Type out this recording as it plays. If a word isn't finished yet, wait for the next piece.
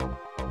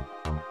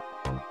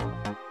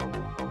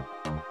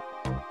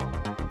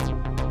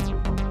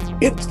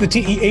It's the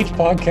TEH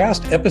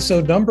Podcast,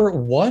 episode number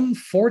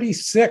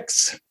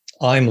 146.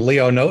 I'm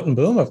Leo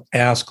Notenboom of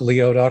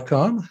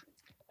AskLeo.com.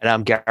 And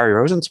I'm Gary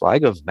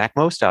Rosenzweig of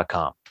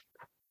MacMost.com.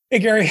 Hey,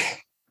 Gary,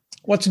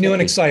 what's new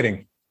and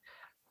exciting?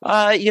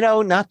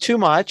 Not too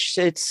much.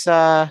 It's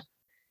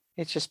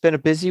just been a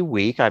busy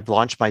week. I've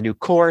launched my new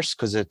course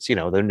because it's,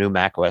 the new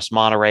macOS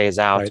Monterey is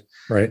out.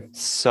 Right.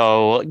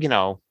 So,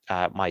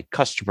 my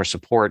customer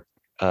support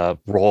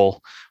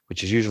role,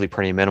 which is usually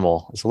pretty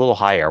minimal, is a little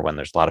higher when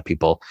there's a lot of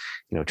people,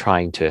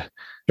 trying to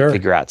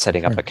figure out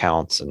setting up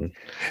accounts and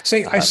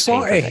I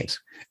saw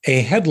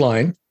a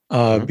headline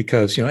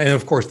because, and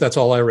of course that's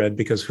all I read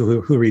because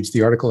who reads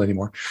the article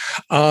anymore?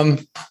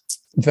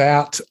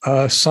 That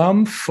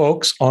some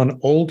folks on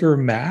older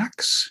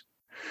Macs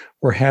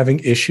were having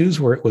issues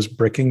where it was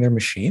bricking their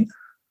machine.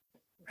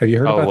 Have you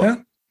heard about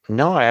that?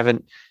 No, I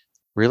haven't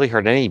really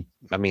heard any.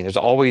 I mean, there's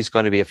always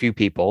going to be a few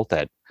people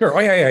that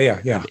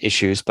have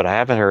issues, but I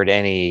haven't heard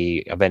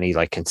any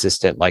like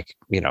consistent,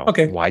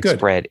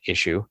 widespread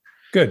issue.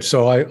 Good.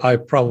 So I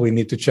probably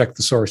need to check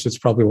the source. It's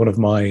probably one of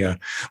my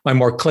my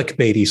more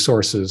clickbaity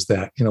sources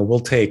that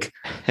we'll take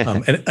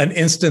an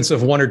instance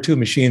of one or two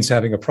machines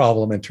having a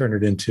problem and turn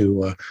it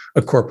into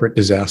a corporate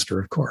disaster.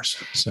 Of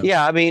course. So.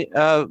 Yeah, I mean,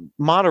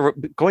 Monterey,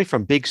 going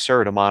from Big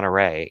Sur to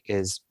Monterey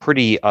is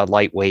pretty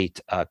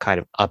lightweight kind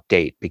of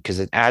update because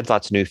it adds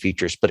lots of new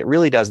features, but it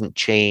really doesn't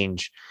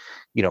change,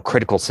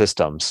 critical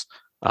systems.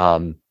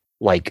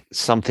 Like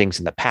some things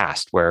in the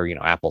past where,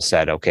 Apple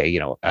said, okay,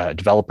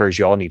 developers,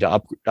 you all need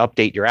to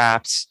update your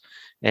apps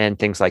and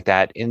things like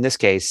that. In this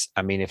case,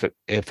 I mean,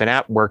 if an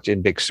app worked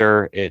in Big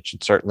Sur, it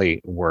should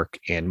certainly work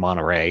in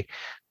Monterey.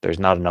 There's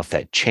not enough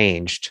that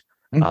changed.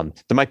 There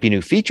might be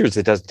new features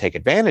it doesn't take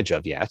advantage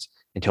of yet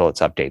until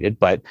it's updated,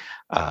 but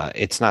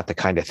it's not the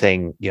kind of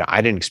thing,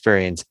 I didn't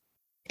experience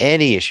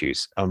any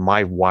issues on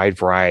my wide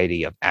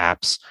variety of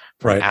apps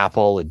from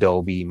Apple,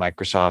 Adobe,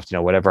 Microsoft,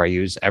 whatever I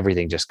use,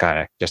 everything just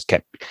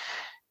kept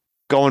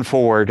going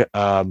forward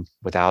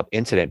without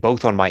incident,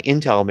 both on my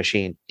Intel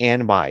machine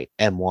and my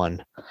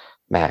M1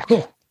 Mac.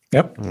 Cool.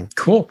 Yep.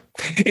 Cool.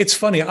 It's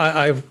funny.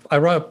 I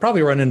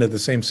probably run into the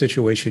same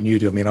situation you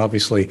do. I mean,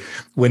 obviously,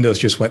 Windows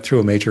just went through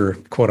a major,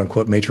 quote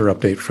unquote, major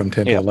update from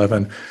 10 to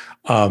 11.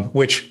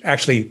 Which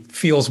actually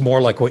feels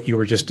more like what you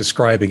were just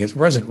describing. It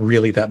wasn't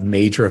really that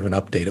major of an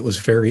update. It was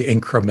very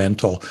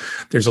incremental.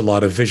 There's a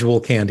lot of visual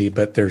candy,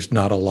 but there's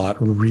not a lot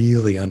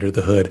really under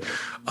the hood.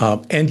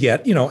 And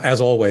yet, as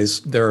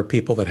always, there are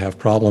people that have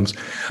problems.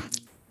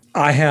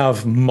 I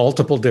have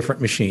multiple different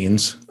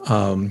machines,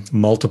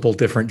 multiple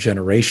different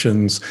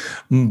generations,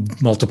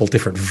 multiple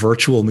different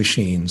virtual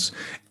machines.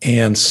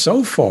 And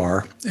so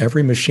far,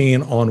 every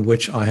machine on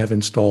which I have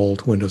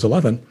installed Windows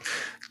 11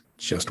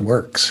 just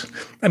works.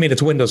 I mean,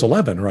 it's Windows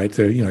 11, right?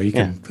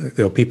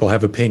 There, people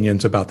have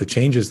opinions about the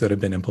changes that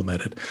have been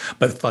implemented,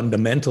 but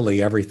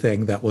fundamentally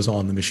everything that was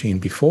on the machine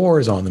before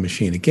is on the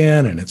machine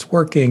again, and it's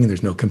working. And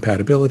there's no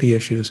compatibility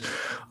issues,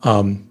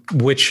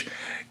 which,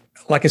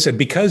 like I said,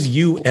 because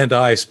you and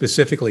I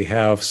specifically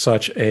have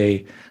such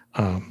a,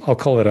 I'll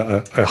call it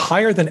a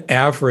higher than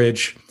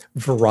average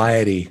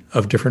variety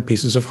of different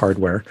pieces of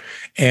hardware,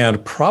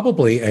 and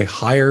probably a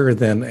higher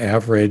than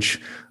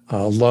average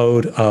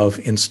load of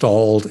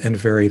installed and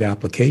varied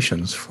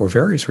applications for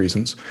various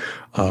reasons.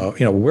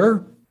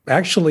 We're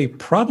actually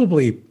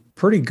probably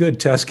pretty good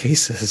test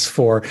cases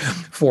for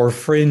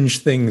fringe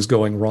things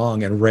going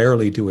wrong, and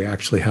rarely do we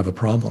actually have a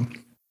problem.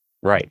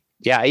 Right.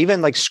 Yeah.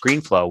 Even like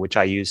ScreenFlow, which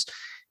I use,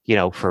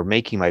 for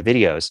making my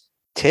videos,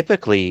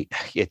 typically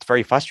it's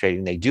very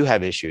frustrating. They do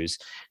have issues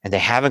and they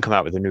haven't come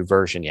out with a new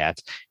version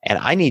yet. And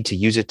I need to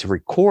use it to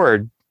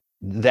record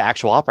the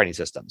actual operating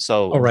system.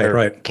 So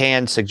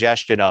canned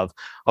suggestion of,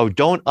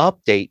 don't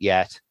update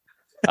yet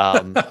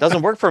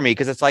doesn't work for me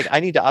because it's like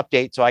I need to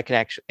update so I can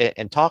actually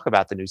and talk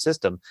about the new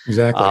system.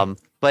 Exactly.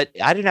 But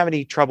I didn't have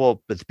any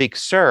trouble with Big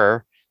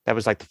Sur. That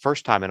was like the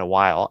first time in a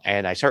while.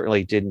 And I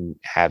certainly didn't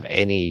have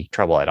any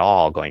trouble at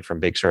all going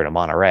from Big Sur to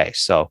Monterey.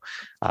 So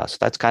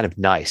that's kind of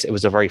nice. It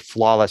was a very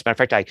flawless.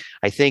 Matter of fact,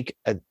 I think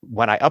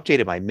when I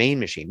updated my main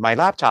machine, my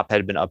laptop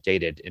had been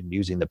updated and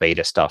using the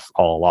beta stuff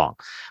all along,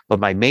 but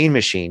my main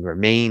machine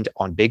remained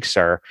on Big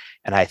Sur.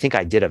 And I think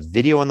I did a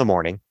video in the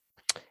morning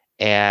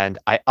and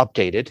I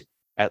updated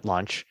at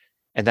lunch.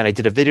 And then I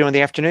did a video in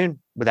the afternoon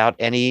without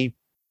any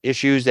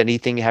issues,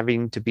 anything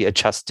having to be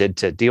adjusted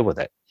to deal with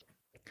it.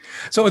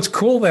 So it's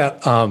cool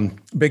that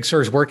Big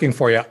Sur is working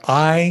for you.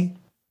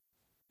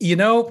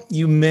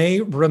 You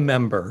may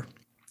remember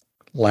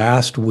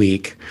last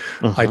week,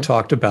 I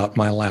talked about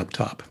my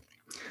laptop.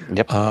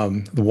 Yep.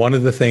 One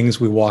of the things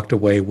we walked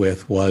away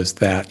with was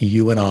that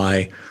you and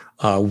I,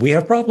 we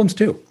have problems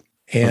too.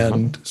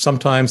 And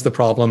sometimes the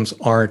problems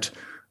aren't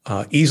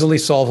easily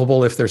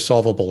solvable if they're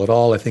solvable at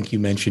all. I think you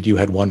mentioned you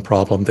had one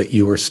problem that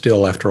you were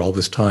still, after all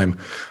this time,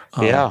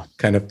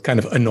 kind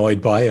of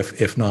annoyed by,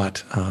 if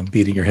not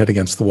beating your head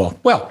against the wall.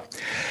 Well,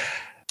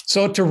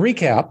 so to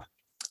recap,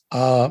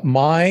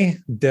 my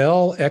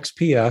Dell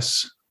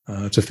XPS,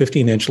 it's a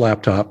 15-inch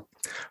laptop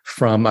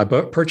I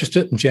purchased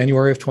it in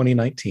January of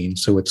 2019.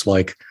 So it's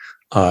like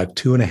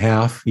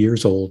 2.5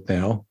 years old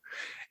now.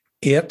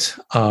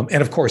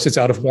 And of course, it's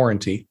out of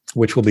warranty,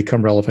 which will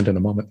become relevant in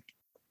a moment.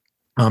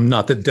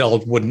 Not that Dell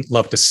wouldn't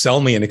love to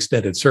sell me an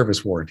extended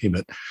service warranty,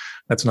 but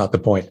that's not the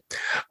point.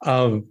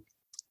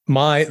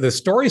 The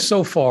story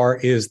so far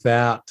is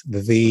that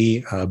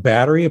the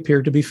battery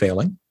appeared to be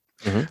failing.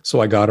 Mm-hmm. So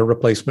I got a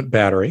replacement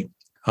battery,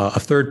 a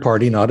third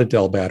party, not a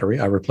Dell battery.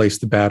 I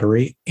replaced the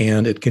battery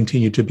and it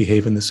continued to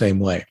behave in the same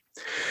way.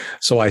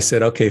 So I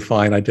said, okay,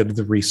 fine. I did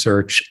the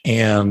research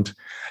and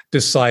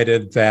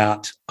decided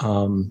that,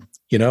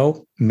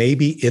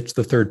 maybe it's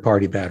the third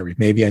party battery.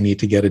 Maybe I need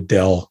to get a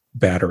Dell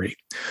battery.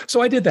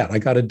 So I did that. I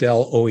got a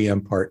Dell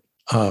OEM part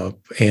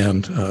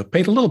and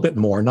paid a little bit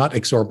more, not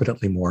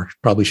exorbitantly more.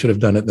 Probably should have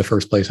done it in the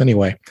first place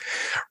anyway.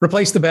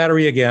 Replaced the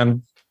battery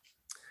again.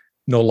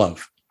 No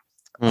love.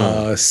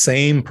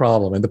 Same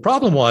problem. And the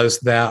problem was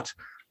that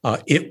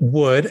it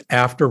would,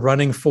 after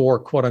running for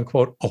quote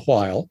unquote a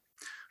while,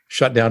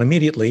 shut down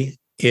immediately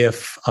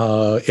if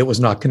it was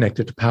not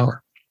connected to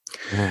power.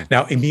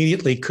 Now,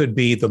 immediately could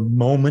be the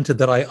moment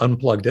that I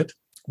unplugged it,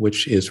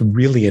 which is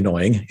really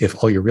annoying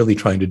if all you're really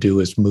trying to do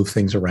is move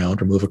things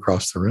around or move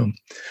across the room.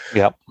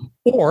 Yep.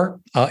 Or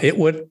it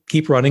would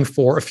keep running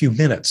for a few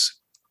minutes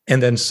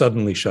and then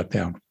suddenly shut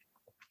down.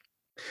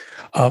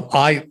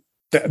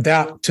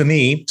 That to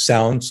me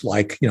sounds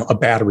like a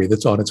battery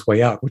that's on its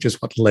way out, which is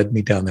what led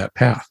me down that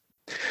path.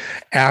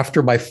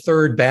 After my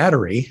third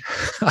battery,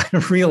 I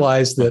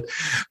realized that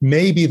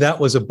maybe that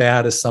was a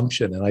bad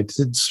assumption, and I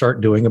did start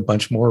doing a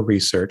bunch more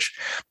research.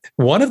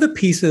 One of the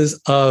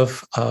pieces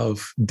of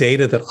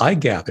data that I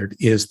gathered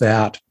is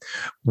that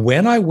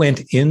when I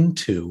went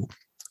into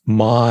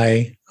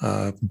my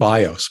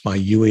BIOS, my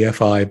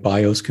UEFI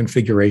BIOS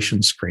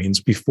configuration screens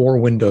before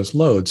Windows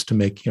loads to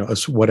make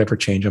whatever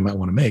change I might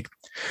want to make,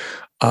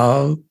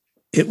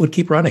 it would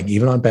keep running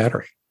even on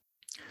battery.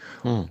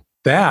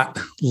 That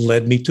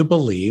led me to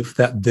believe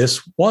that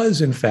this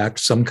was, in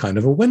fact, some kind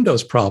of a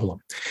Windows problem.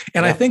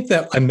 And I think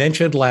that I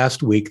mentioned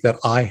last week that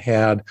I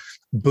had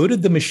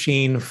booted the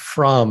machine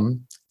from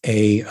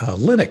a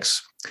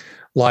Linux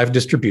live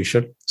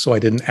distribution, so I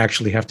didn't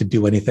actually have to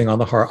do anything on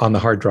the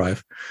hard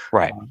drive.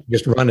 Right.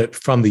 Just run it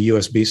from the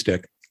USB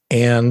stick.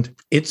 And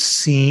it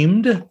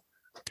seemed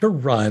to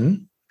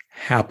run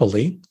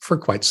happily for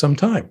quite some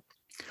time.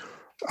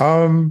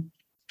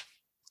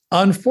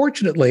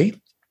 Unfortunately,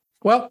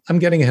 I'm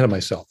getting ahead of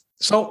myself.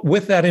 So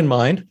with that in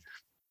mind,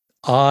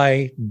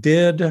 I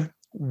did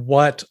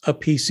what a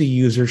PC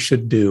user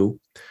should do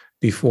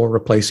before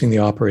replacing the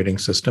operating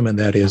system. And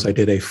that is I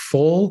did a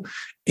full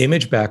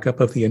image backup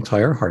of the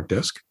entire hard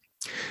disk.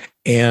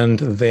 And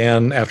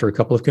then after a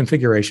couple of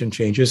configuration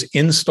changes,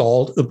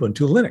 installed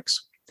Ubuntu Linux.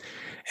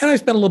 And I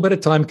spent a little bit of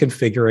time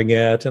configuring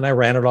it, and I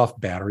ran it off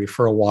battery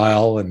for a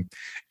while, and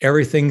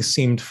everything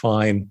seemed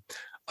fine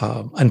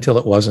until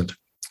it wasn't.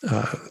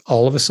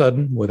 All of a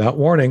sudden, without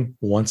warning,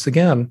 once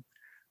again,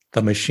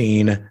 the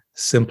machine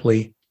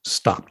simply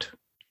stopped,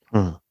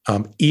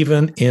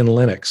 even in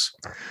Linux.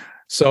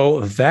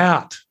 So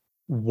that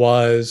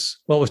was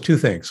two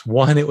things.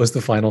 One, it was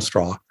the final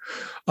straw.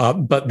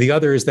 But the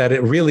other is that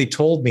it really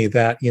told me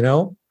that,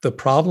 the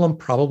problem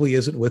probably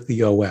isn't with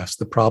the OS.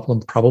 The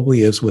problem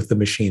probably is with the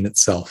machine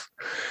itself.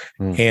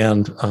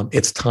 And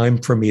it's time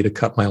for me to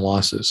cut my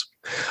losses.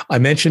 I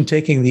mentioned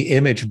taking the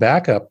image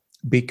backup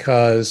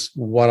because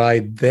what I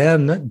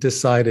then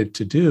decided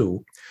to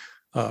do,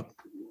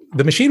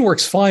 the machine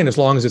works fine as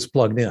long as it's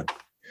plugged in,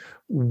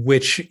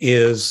 which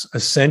is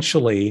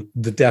essentially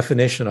the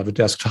definition of a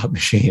desktop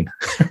machine,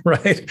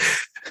 right?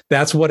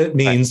 That's what it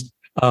means.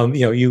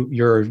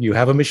 You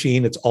have a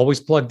machine, it's always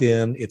plugged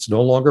in, it's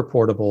no longer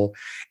portable.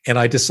 And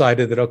I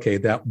decided that, okay,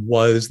 that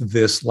was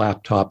this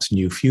laptop's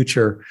new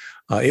future.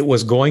 It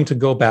was going to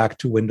go back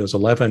to Windows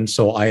 11.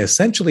 So I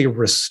essentially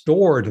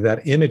restored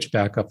that image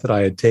backup that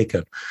I had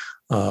taken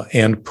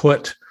and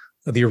put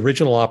the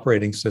original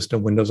operating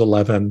system, Windows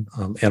 11,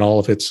 and all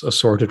of its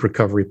assorted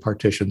recovery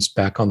partitions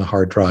back on the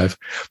hard drive.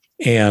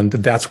 And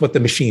that's what the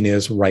machine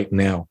is right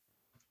now.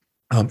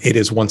 It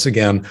is, once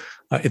again,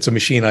 it's a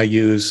machine I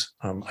use.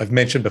 I've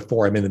mentioned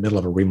before, I'm in the middle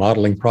of a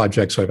remodeling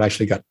project. So I've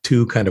actually got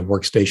two kind of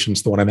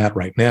workstations. The one I'm at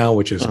right now,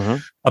 which is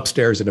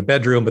upstairs in a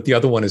bedroom, but the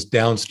other one is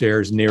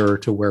downstairs nearer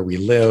to where we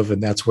live.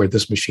 And that's where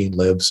this machine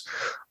lives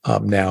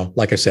now,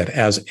 like I said,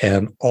 as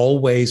an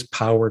always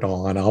powered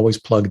on, always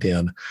plugged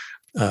in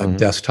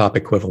desktop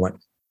equivalent.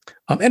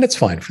 And it's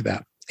fine for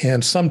that.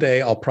 And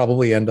someday I'll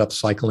probably end up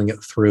cycling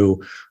it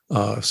through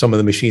some of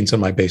the machines in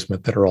my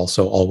basement that are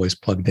also always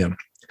plugged in.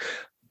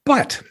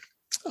 But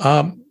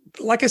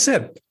like I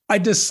said, I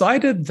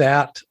decided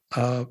that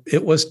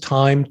it was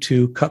time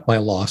to cut my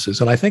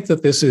losses. And I think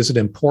that this is an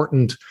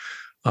important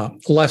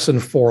lesson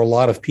for a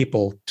lot of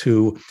people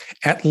to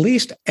at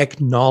least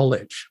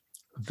acknowledge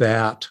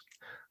that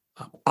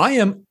I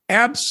am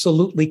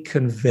absolutely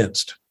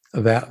convinced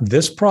that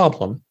this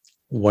problem,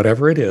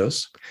 whatever it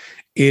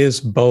is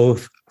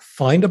both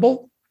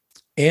findable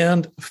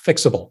and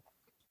fixable.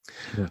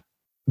 Yeah.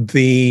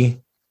 The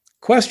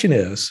question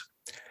is,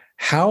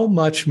 how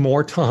much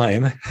more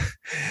time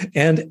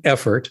and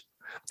effort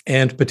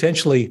and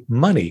potentially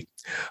money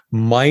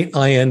might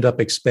I end up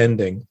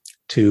expending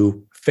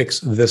to fix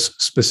this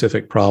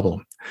specific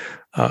problem?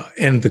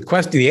 And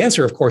the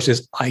answer, of course,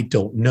 is I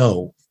don't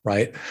know.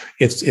 Right?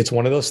 It's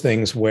one of those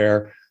things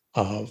where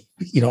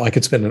I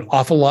could spend an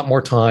awful lot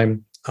more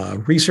time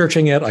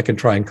researching it. I can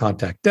try and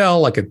contact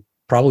Dell. I could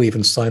probably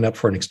even sign up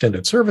for an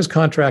extended service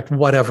contract,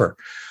 whatever.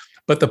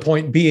 But the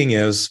point being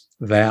is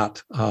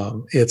that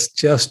it's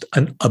just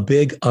a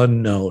big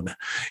unknown.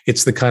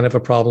 It's the kind of a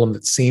problem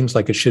that seems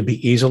like it should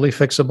be easily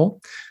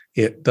fixable.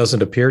 It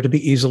doesn't appear to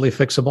be easily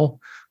fixable.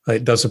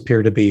 It does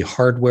appear to be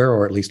hardware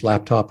or at least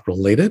laptop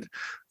related.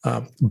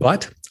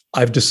 But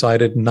I've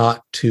decided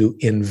not to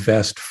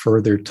invest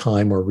further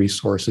time or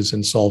resources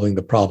in solving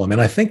the problem.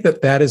 And I think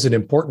that that is an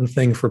important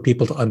thing for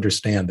people to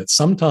understand, that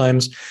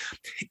sometimes,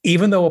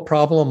 even though a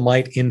problem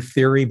might in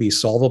theory be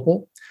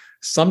solvable,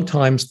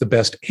 sometimes the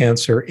best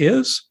answer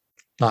is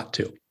not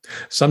to.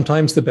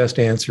 Sometimes the best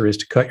answer is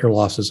to cut your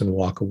losses and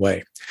walk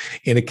away.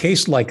 In a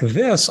case like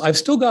this, I've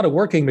still got a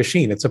working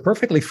machine. It's a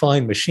perfectly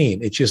fine machine.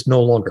 It's just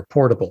no longer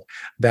portable.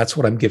 That's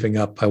what I'm giving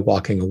up by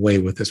walking away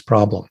with this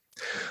problem.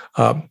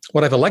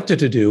 What I've elected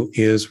to do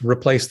is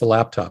replace the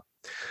laptop.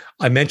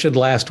 I mentioned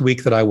last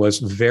week that I was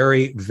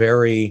very,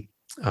 very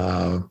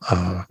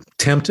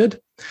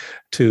tempted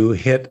to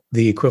hit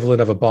the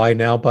equivalent of a buy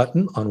now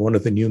button on one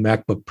of the new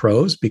MacBook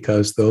Pros,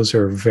 because those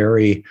are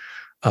very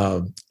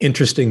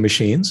interesting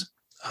machines.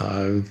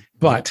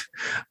 But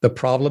the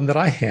problem that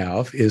I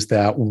have is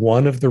that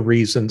one of the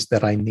reasons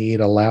that I need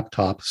a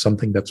laptop,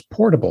 something that's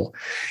portable,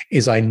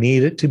 is I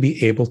need it to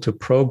be able to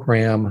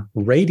program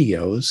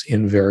radios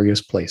in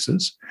various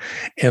places.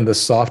 And the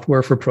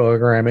software for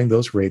programming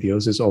those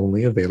radios is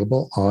only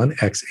available on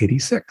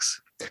x86,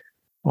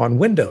 on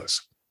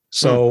Windows.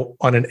 So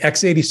on an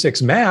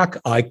x86 Mac,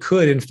 I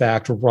could, in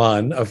fact,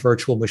 run a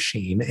virtual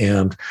machine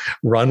and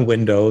run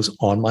Windows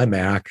on my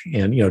Mac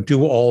and,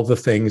 do all the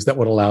things that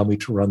would allow me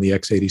to run the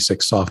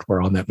x86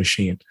 software on that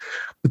machine.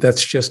 But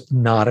that's just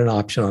not an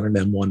option on an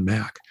M1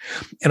 Mac.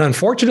 And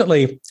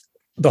unfortunately,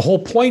 the whole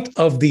point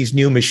of these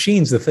new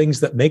machines, the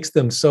things that makes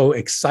them so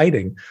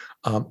exciting,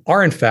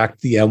 are in fact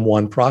the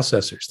M1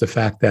 processors, the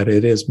fact that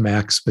it is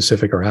Mac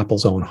specific or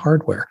Apple's own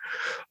hardware.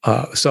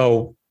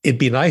 So it'd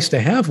be nice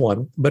to have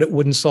one, but it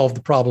wouldn't solve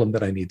the problem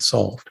that I need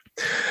solved.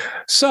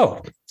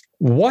 So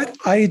what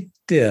I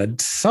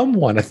did,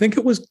 someone, I think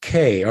it was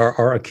Kay,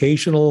 our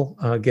occasional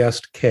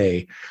guest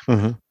Kay,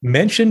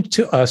 mentioned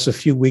to us a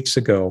few weeks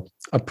ago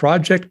a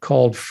project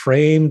called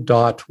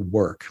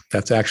frame.work.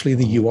 That's actually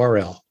the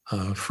URL,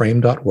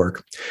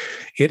 frame.work.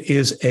 It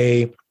is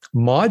a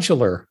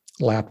modular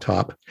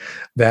laptop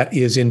that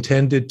is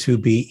intended to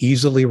be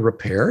easily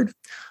repaired.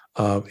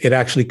 It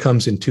actually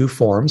comes in two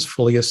forms,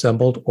 fully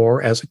assembled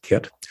or as a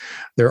kit.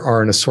 There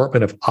are an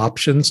assortment of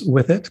options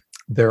with it.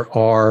 There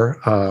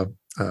are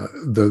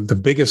the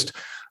biggest,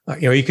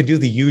 you can do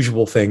the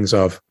usual things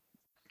of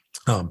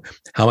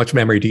how much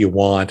memory do you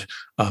want?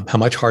 How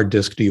much hard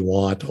disk do you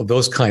want?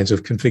 Those kinds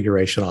of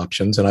configuration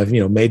options. And I've,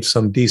 made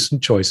some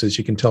decent choices.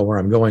 You can tell where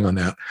I'm going on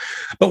that.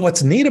 But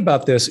what's neat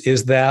about this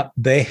is that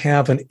they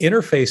have an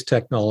interface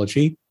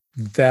technology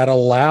that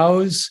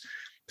allows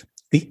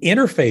the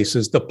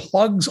interfaces, the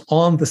plugs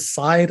on the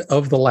side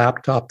of the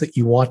laptop that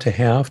you want to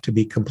have, to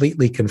be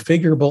completely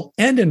configurable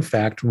and, in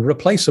fact,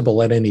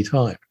 replaceable at any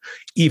time,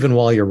 even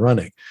while you're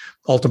running.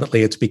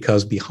 Ultimately, it's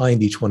because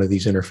behind each one of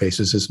these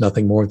interfaces is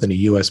nothing more than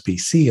a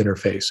USB-C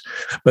interface.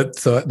 But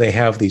they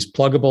have these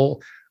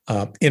pluggable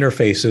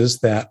interfaces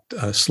that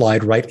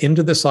slide right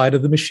into the side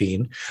of the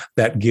machine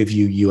that give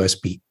you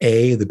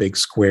USB-A, the big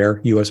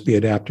square USB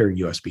adapter,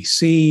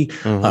 USB-C,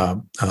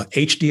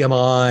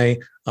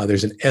 HDMI.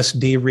 There's an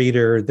SD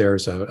reader.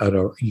 There's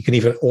you can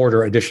even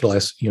order additional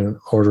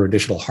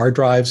additional hard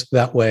drives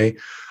that way.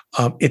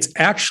 It's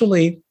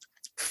actually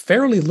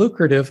fairly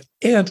lucrative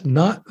and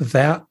not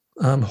that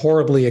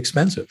horribly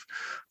expensive.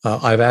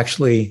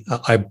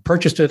 I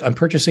purchased it. I'm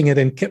purchasing it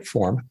in kit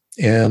form,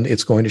 and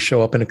it's going to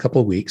show up in a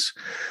couple of weeks.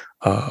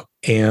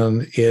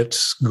 And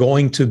it's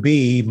going to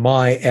be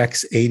my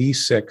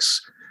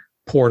x86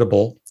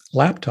 portable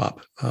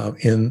laptop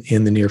in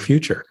the near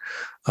future.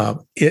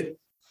 It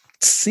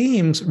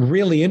seems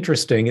really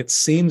interesting. It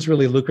seems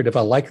really lucrative.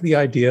 I like the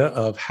idea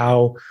of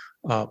how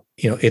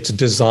it's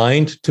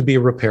designed to be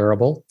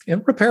repairable.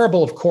 And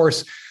repairable, of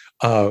course,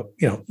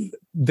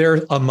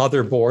 there's a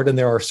motherboard, and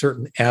there are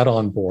certain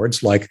add-on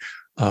boards like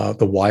the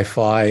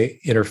Wi-Fi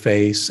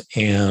interface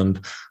and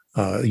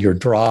your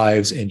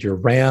drives and your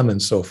RAM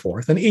and so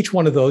forth. And each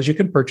one of those you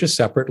can purchase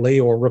separately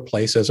or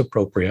replace as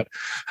appropriate.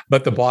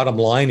 But the bottom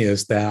line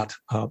is that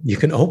you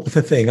can open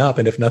the thing up,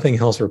 and if nothing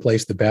else,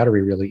 replace the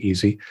battery really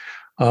easy.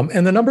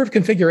 And the number of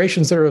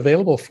configurations that are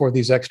available for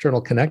these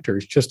external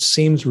connectors just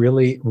seems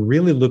really,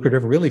 really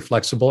lucrative, really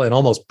flexible, and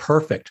almost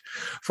perfect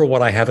for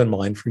what I have in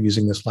mind for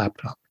using this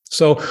laptop.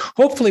 So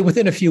hopefully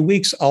within a few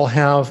weeks, I'll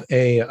have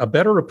a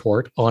better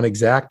report on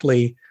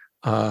exactly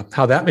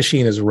how that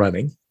machine is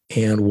running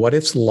and what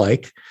it's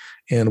like,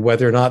 and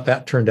whether or not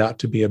that turned out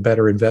to be a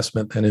better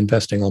investment than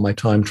investing all my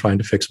time trying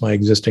to fix my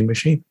existing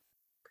machine.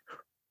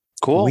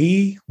 Cool.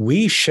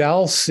 We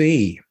shall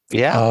see.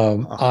 Yeah.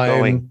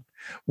 I'm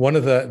one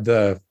of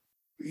the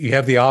you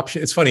have the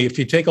option. It's funny, if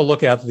you take a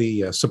look at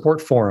the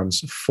support forums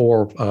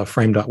for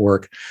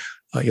frame.work,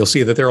 you'll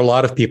see that there are a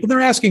lot of people.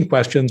 They're asking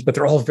questions, but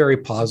they're all very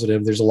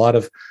positive. There's a lot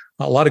of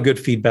good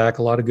feedback,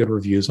 a lot of good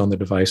reviews on the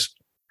device.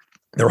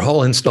 They're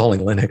all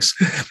installing Linux.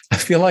 I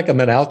feel like I'm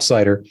an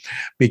outsider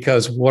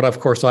because what, of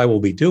course, I will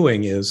be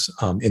doing is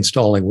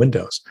installing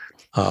Windows,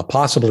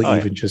 possibly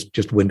even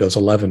just Windows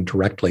 11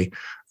 directly,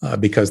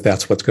 because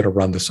that's what's going to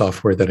run the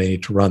software that I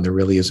need to run. There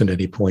really isn't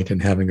any point in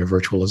having a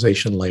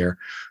virtualization layer.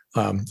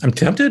 I'm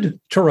tempted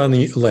to run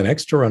the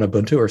Linux, to run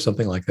Ubuntu or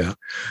something like that.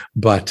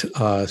 But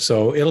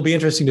so it'll be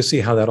interesting to see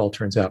how that all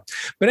turns out.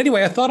 But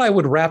anyway, I thought I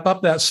would wrap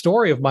up that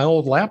story of my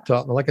old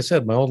laptop. Like I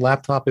said, my old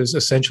laptop is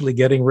essentially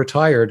getting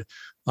retired.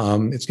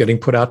 It's getting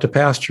put out to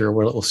pasture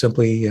where it will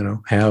simply,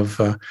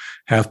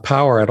 have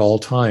power at all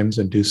times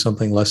and do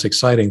something less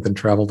exciting than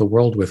travel the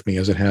world with me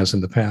as it has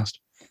in the past.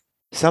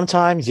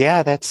 Sometimes,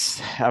 yeah, that's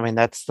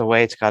the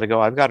way it's got to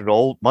go. I've got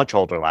an much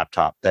older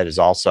laptop that is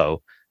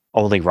also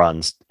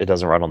it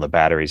doesn't run on the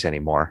batteries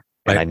anymore.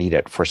 And I need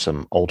it for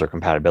some older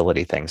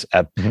compatibility things.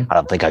 I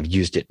don't think I've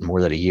used it in more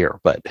than a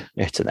year, but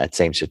it's in that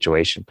same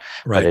situation.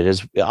 Right. But it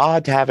is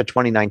odd to have a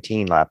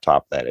 2019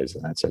 laptop that is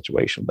in that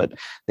situation. But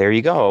there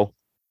you go.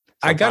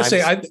 I got to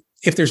say,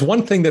 if there's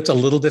one thing that's a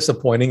little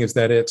disappointing is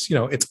that it's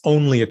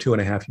only a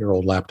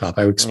 2.5-year-old laptop.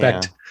 I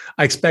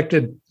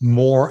expected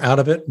more out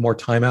of it, more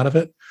time out of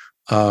it.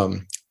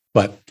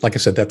 But like I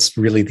said, that's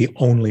really the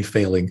only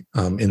failing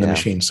in the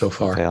machine so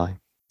far.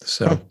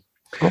 So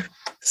cool.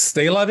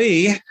 Stay la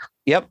vie.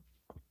 Yep.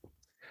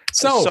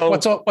 So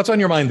what's on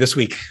your mind this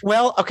week?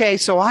 Well, okay.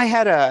 So I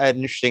had an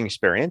interesting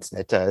experience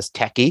that is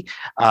techie.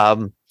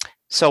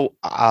 So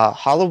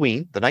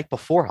Halloween, the night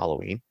before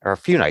Halloween, or a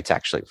few nights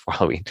actually before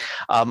Halloween,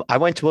 I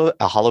went to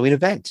a Halloween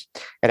event.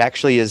 It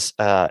actually is,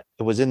 it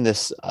was in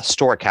this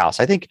historic house.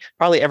 I think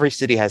probably every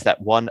city has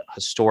that one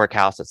historic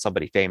house that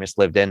somebody famous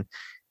lived in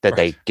that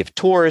they give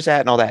tours at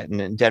and all that. And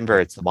in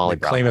Denver, it's the Molly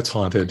Brown. Claim it's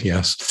haunted,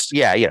 yes.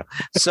 Yeah,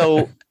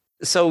 So,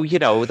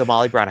 the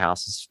Molly Brown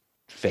house is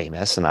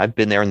famous, and I've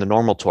been there in the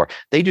normal tour.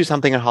 They do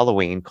something on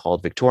Halloween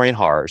called Victorian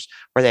Horrors,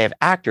 where they have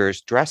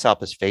actors dress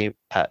up as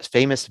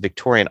famous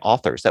Victorian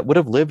authors that would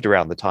have lived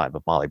around the time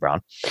of Molly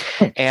Brown,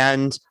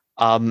 and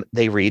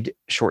they read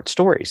short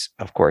stories,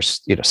 of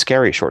course,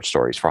 scary short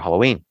stories for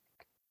Halloween,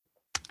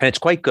 and it's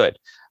quite good.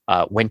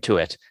 Went to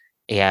it,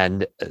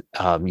 and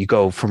you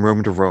go from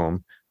room to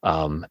room,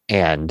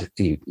 and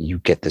you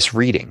get this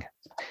reading.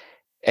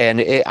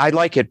 And I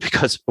like it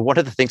because one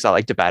of the things I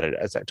liked about it,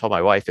 as I told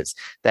my wife, is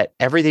that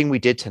everything we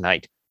did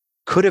tonight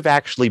could have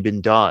actually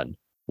been done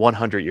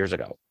 100 years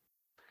ago.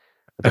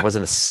 There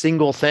wasn't a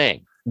single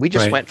thing. We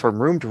just went from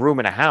room to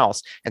room in a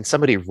house and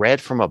somebody read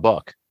from a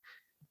book.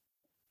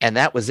 And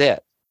that was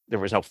it. There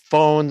was no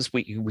phones.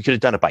 We could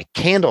have done it by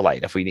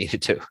candlelight if we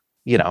needed to,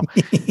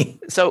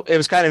 So it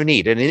was kind of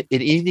neat. And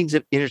in evenings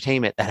of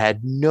entertainment that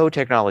had no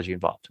technology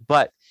involved.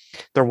 But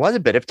there was a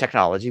bit of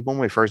technology when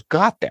we first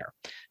got there.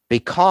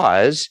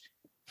 Because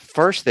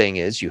first thing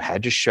is you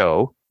had to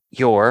show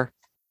your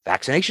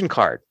vaccination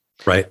card,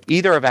 right?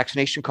 Either a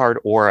vaccination card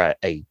or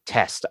a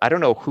test. I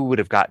don't know who would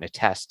have gotten a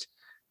test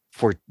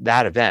for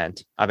that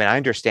event. I mean, I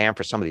understand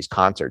for some of these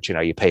concerts,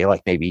 you pay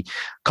like maybe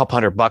a couple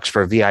 $100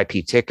 for a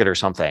VIP ticket or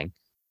something,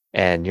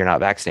 and you're not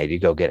vaccinated, you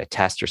go get a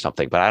test or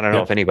something. But I don't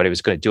know if anybody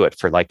was going to do it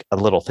for like a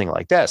little thing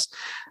like this.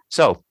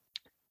 So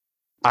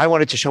I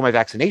wanted to show my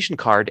vaccination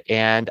card,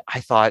 and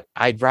I thought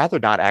I'd rather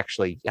not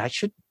actually. I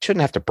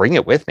shouldn't have to bring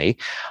it with me.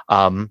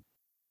 I,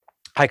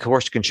 of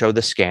course, can show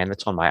the scan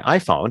that's on my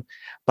iPhone,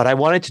 but I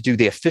wanted to do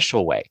the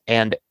official way.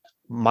 And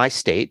my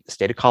state, the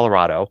state of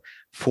Colorado,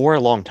 for a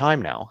long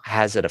time now,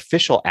 has an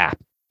official app,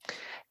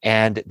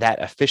 and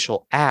that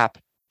official app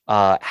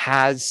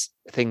has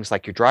things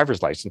like your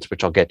driver's license,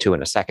 which I'll get to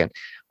in a second,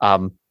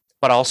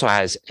 but also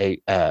has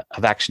a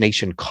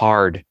vaccination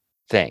card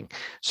thing.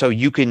 So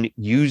you can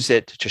use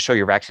it to show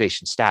your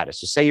vaccination status.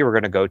 So say you were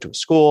going to go to a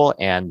school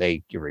and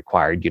you're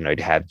required, to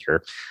have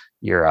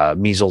your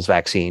measles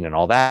vaccine and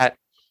all that.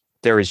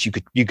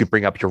 You could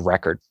bring up your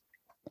record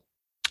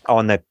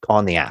on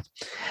the app.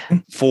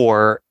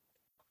 For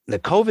the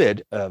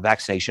COVID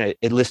vaccination,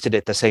 it listed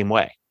it the same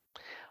way,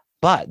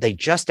 but they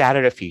just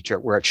added a feature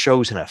where it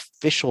shows an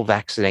official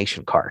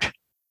vaccination card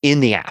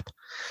in the app.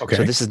 Okay.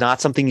 So this is not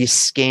something you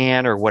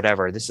scan or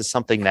whatever. This is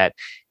something that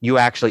you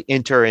actually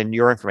enter in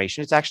your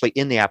information. It's actually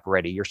in the app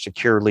already. You're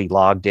securely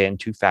logged in,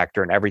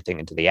 2-factor and everything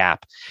into the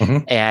app.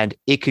 Mm-hmm. And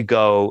it could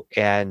go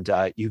and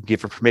you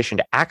give it permission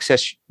to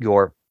access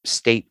your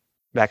state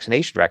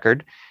vaccination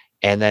record.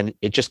 And then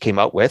it just came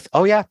out with,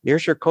 oh yeah,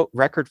 here's your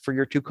record for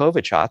your 2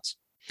 COVID shots.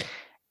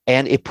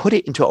 And it put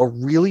it into a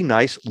really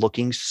nice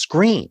looking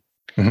screen.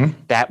 Mm-hmm.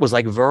 That was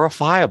like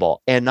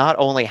verifiable, and not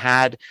only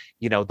had,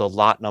 the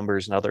lot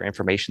numbers and other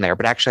information there,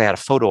 but actually had a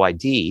photo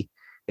ID,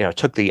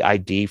 took the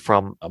ID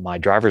from my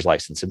driver's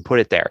license and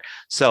put it there.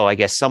 So I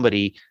guess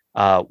somebody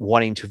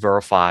wanting to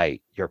verify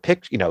your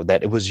picture,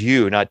 that it was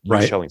you, not you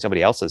showing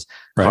somebody else's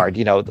card,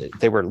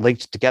 they were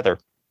linked together.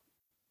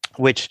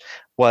 which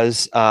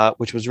was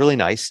really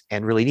nice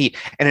and really neat.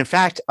 And in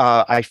fact,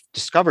 I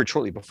discovered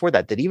shortly before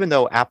that even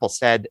though Apple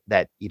said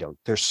that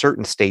there's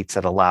certain states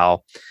that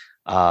allow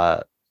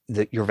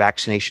your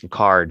vaccination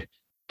card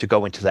to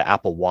go into the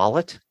Apple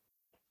Wallet,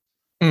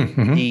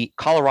 the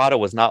Colorado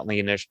was not on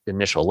the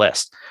initial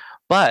list,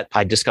 but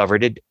I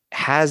discovered it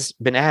has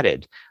been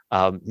added,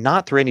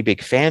 not through any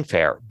big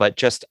fanfare, but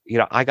just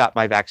I got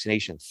my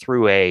vaccination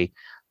through a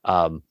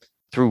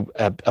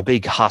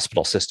big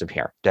hospital system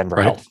here,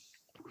 Denver Health.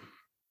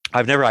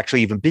 I've never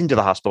actually even been to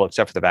the hospital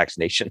except for the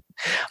vaccination.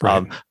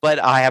 But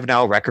I have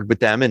now a record with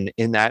them, and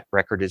in that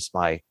record is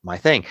my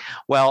thing.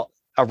 Well,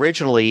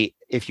 originally,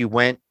 if you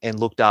went and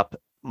looked up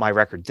my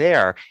record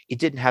there, it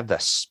didn't have the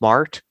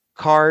smart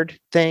card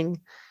thing.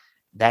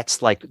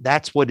 That's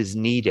what is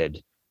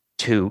needed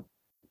to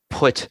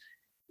put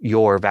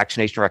your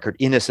vaccination record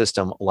in a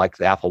system like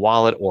the Apple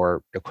Wallet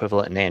or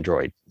equivalent in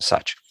Android,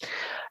 such.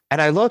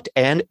 And I looked,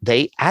 and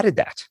they added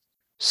that.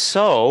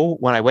 So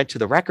when I went to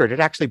the record, it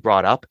actually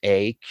brought up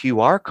a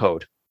QR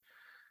code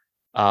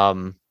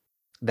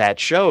that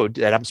showed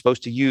that I'm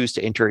supposed to use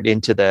to enter it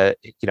into the,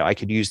 I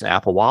could use an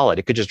Apple Wallet.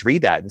 It could just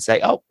read that and say,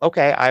 oh,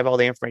 okay, I have all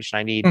the information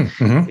I need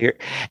here.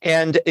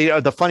 And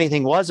the funny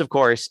thing was, of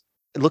course,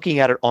 looking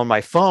at it on my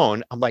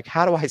phone, I'm like,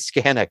 how do I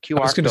scan a QR code?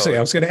 I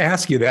was going to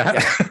ask you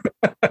that.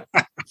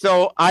 Yeah.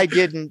 So I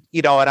didn't,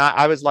 and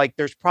I was like,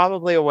 there's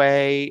probably a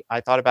way. I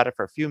thought about it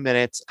for a few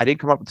minutes. I didn't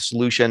come up with a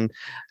solution.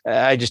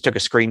 I just took a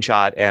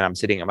screenshot, and I'm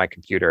sitting at my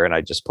computer, and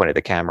I just pointed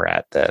the camera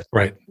at the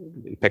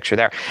picture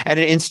there, and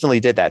it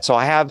instantly did that. So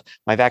I have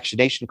my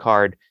vaccination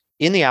card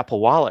in the Apple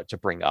Wallet to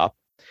bring up,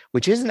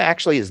 which isn't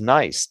actually as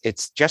nice.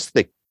 It's just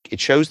it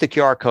shows the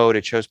QR code,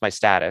 it shows my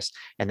status,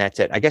 and that's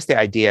it. I guess the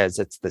idea is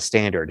it's the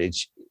standard.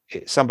 It's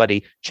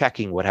somebody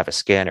checking would have a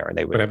scanner, and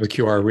they would have a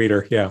QR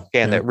reader.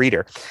 Scan that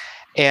reader.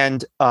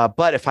 And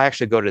but if I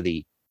actually go to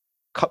the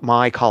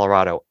My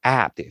Colorado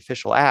app, the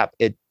official app,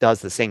 it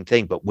does the same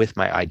thing, but with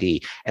my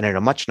ID and in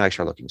a much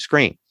nicer looking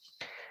screen.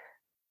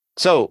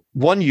 So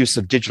one use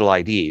of digital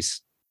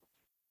IDs.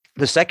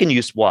 The second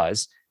use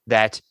was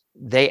that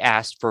they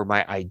asked for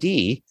my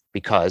ID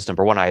because,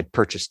 number one, I had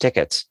purchased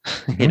tickets,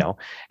 and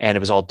it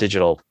was all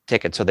digital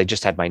tickets. So they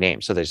just had my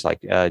name. So they're just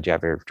like, do you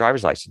have your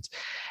driver's license?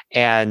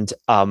 And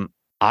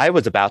I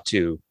was about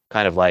to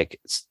kind of like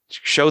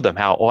show them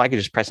how, I could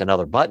just press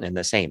another button in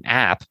the same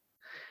app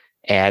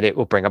and it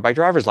will bring up my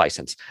driver's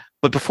license.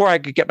 But before I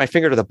could get my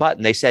finger to the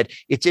button, they said,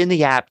 it's in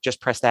the app,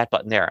 just press that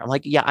button there. I'm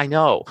like, yeah, I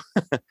know.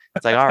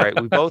 It's like, all right,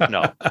 we both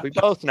know.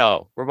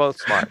 We're both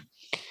smart.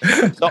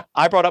 So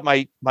I brought up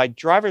my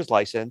driver's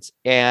license,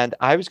 and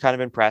I was kind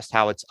of impressed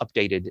how it's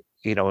updated,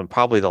 and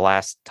probably the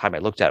last time I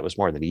looked at it was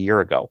more than a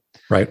year ago.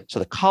 Right. So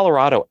the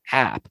Colorado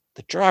app,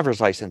 the driver's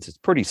license is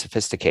pretty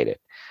sophisticated.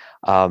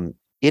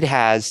 It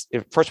has,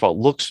 first of all, it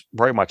looks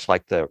very much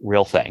like the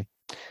real thing.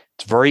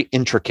 It's very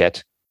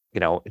intricate,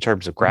 in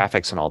terms of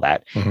graphics and all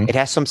that. It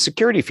has some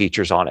security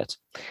features on it.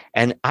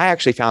 And I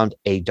actually found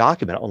a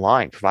document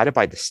online provided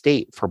by the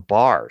state for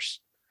bars.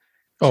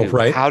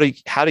 How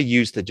to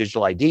use the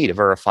digital ID to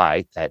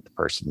verify that the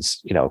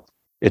person's,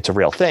 it's a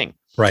real thing.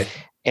 Right.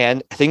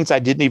 And things I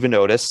didn't even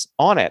notice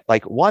on it.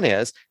 Like one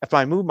is, if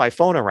I move my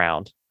phone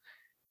around,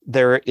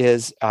 there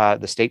is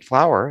the state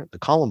flower, the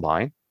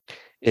Columbine,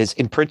 is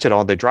imprinted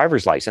on the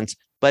driver's license,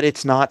 but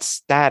it's not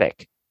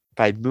static. If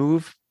I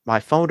move my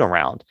phone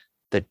around,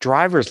 the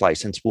driver's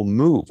license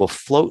will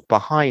float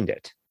behind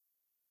it.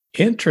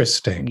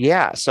 Interesting.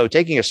 Yeah. So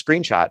taking a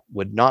screenshot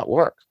would not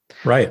work.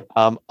 Right.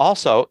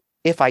 Also,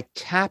 if I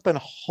tap and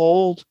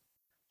hold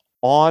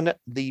on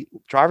the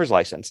driver's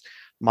license,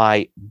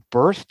 my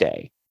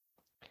birthday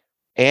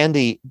and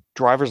the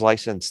driver's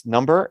license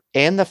number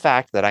and the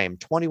fact that I am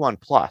 21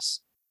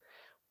 plus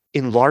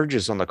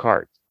enlarges on the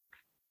card.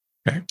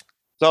 Okay.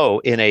 So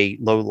in a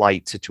low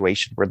light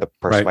situation where the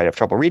person might have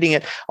trouble reading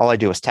it, all I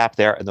do is tap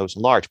there and those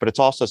enlarge. But it's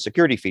also a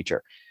security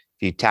feature.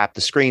 If you tap the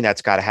screen,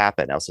 that's got to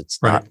happen, else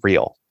it's not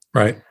real.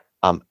 Right.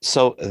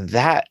 So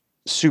that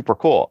super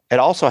cool. It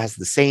also has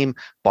the same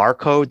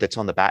barcode that's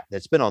on the back,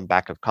 that's been on the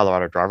back of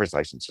Colorado driver's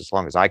license as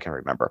long as I can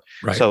remember.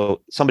 Right.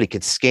 So somebody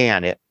could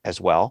scan it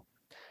as well.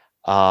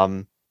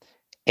 And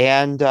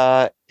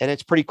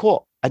it's pretty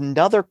cool.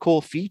 Another cool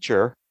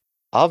feature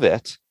of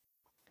it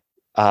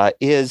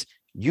is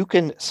you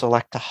can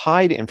select to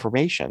hide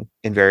information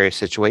in various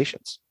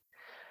situations.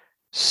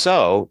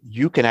 So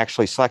you can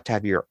actually select to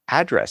have your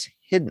address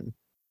hidden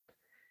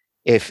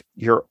if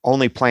your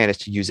only plan is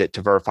to use it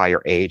to verify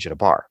your age at a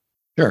bar.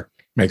 Sure.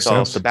 Makes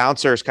sense. So if the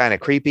bouncer is kind of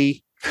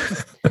creepy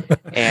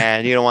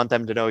and you don't want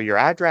them to know your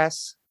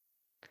address,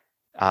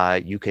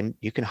 you can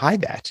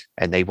hide that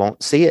and they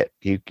won't see it.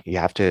 You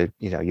have to,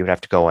 you would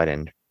have to go in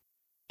and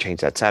change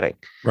that setting.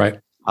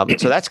 Right.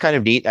 So that's kind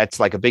of neat. That's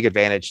like a big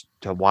advantage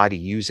to why to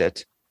use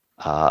it.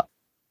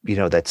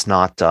 That's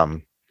not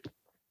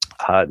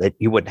that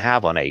you wouldn't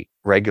have on a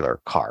regular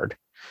card.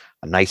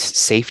 A nice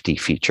safety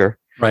feature.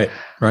 Right.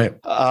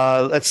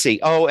 Let's see.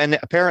 Oh, and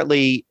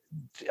apparently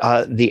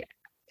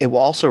it will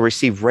also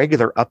receive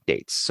regular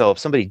updates. So if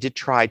somebody did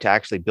try to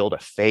actually build a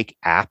fake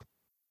app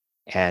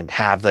and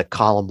have the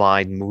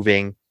Columbine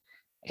moving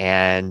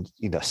and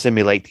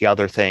simulate the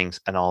other things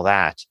and all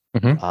that,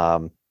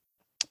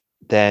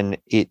 then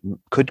it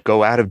could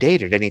go out of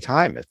date at any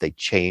time if they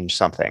change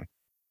something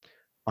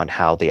on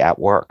how the app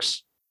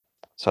works.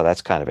 So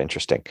that's kind of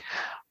interesting.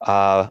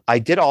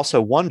 I did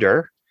also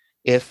wonder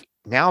if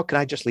now can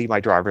I just leave my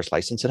driver's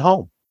license at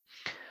home?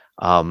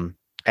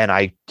 And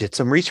I did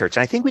some research,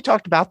 and I think we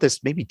talked about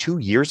this maybe 2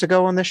 years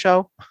ago on the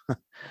show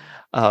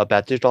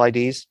about digital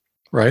IDs.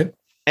 Right.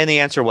 And the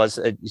answer was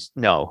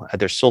no.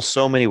 There's still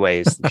so many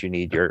ways that you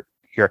need your,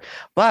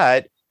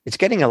 but it's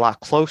getting a lot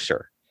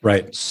closer.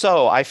 Right.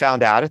 So I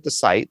found out at the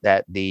site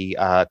that the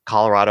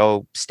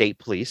Colorado State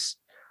Police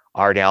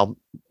are now,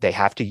 they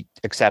have to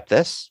accept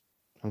this.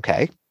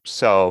 Okay.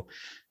 So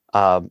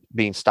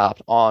being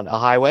stopped on a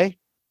highway,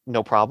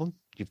 no problem.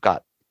 You've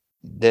got,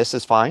 this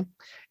is fine.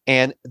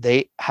 And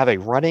they have a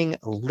running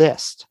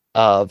list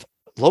of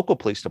local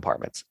police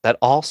departments that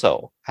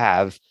also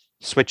have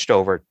switched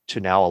over to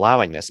now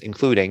allowing this,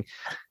 including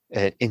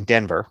in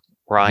Denver,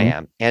 where I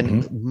am,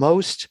 and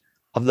most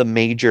of the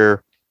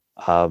major,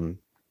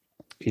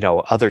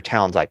 other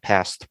towns I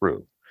passed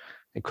through.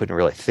 I couldn't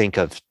really think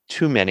of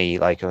too many,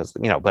 like,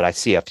 but I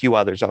see a few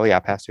others. Oh yeah, I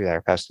passed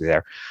through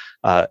there,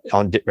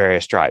 on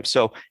various drives.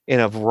 So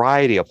in a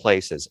variety of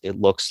places, it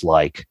looks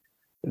like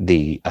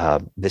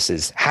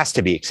this has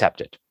to be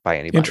accepted by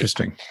anybody.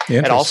 Interesting.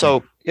 And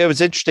also, it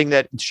was interesting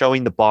that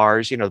showing the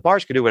bars, the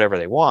bars can do whatever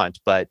they want,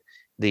 but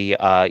the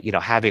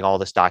having all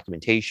this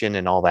documentation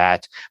and all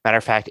that. Matter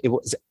of fact, it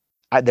was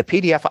the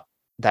PDF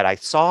that I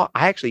saw,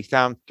 I actually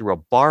found through a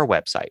bar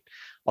website,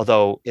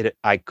 although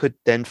I could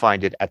then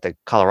find it at the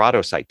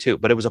Colorado site too.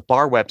 But it was a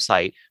bar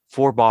website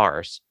for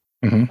bars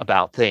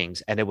about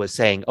things, and it was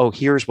saying, "Oh,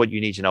 here's what you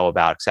need to know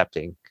about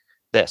accepting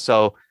this."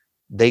 So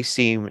they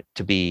seem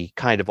to be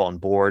kind of on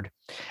board.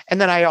 And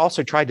then I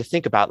also tried to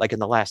think about, like, in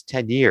the last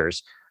 10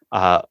 years,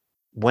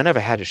 when have I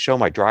had to show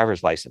my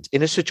driver's license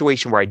in a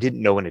situation where I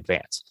didn't know in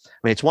advance? I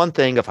mean, it's one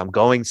thing if I'm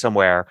going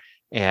somewhere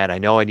and I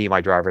know I need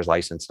my driver's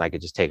license and I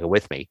could just take it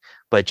with me,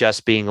 but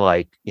just being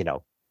like,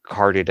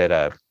 carded at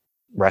a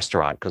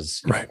restaurant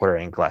because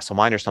ordering a glass of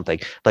wine or something,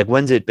 like,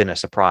 when's it been a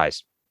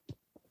surprise?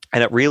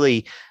 And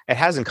it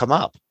hasn't come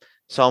up.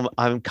 So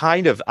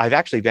I've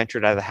actually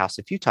ventured out of the house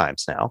a few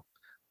times now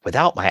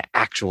without my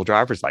actual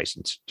driver's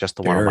license, just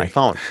the one on my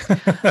phone.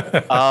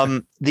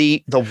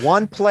 The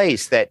one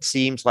place that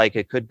seems like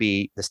it could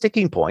be the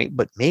sticking point,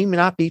 but may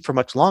not be for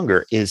much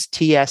longer, is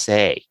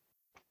TSA.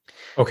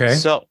 Okay.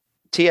 So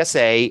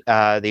TSA,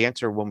 the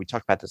answer when we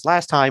talked about this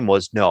last time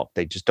was no,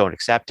 they just don't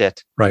accept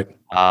it. Right.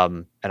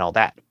 And all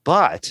that.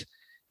 But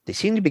they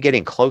seem to be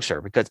getting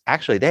closer, because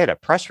actually they had a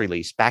press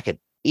release back in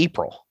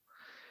April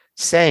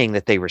saying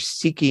that they were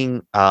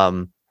seeking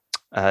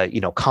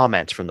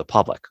comments from the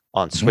public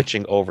on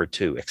switching over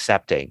to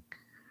accepting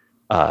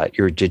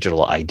your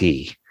digital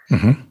ID.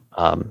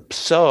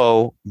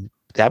 So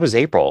that was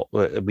April.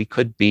 We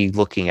could be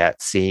looking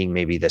at seeing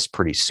maybe this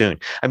pretty soon.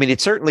 I mean,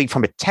 it's certainly,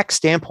 from a tech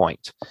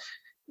standpoint,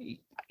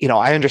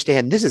 I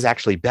understand this is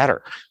actually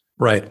better.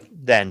 Right.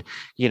 Than,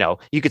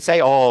 you could say,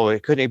 oh,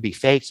 it couldn't be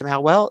fake somehow.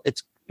 Well,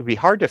 it'd be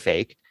hard to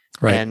fake.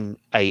 Right. And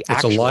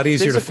it's a lot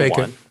easier to fake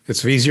it.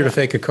 It's easier to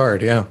fake a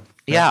card. Yeah.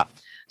 Yeah.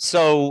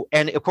 So,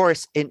 and of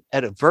course,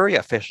 at a very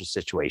official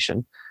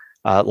situation,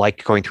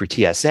 like going through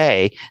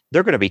TSA,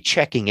 they're going to be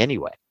checking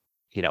anyway.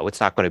 It's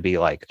not going to be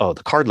like, oh,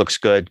 the card looks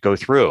good, go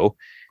through.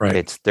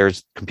 Right.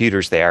 There's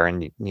computers there,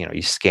 and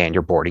you scan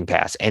your boarding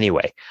pass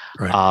anyway.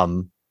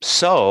 Right.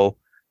 So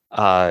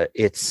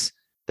it's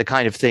the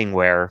kind of thing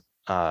where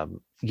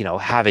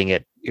having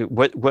it,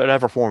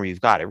 whatever form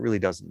you've got, it really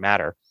doesn't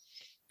matter.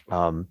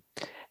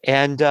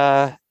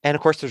 And of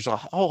course, there's a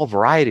whole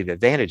variety of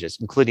advantages,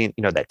 including,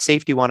 that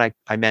safety one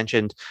I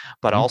mentioned,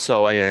 but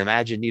also I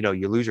imagine,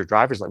 you lose your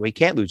driver's license. Well, you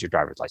can't lose your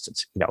driver's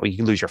license. You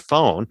can lose your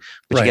phone,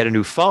 but you get a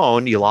new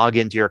phone, you log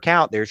into your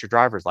account, there's your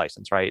driver's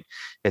license, right?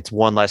 It's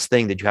one less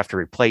thing that you have to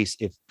replace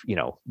if,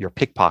 you're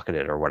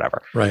pickpocketed or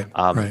whatever. Right.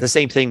 The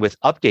same thing with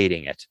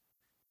updating it.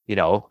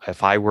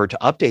 If I were to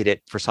update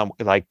it for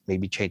like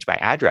maybe change my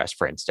address,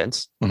 for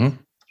instance, it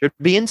would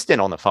be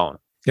instant on the phone.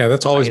 Yeah,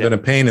 that's always been a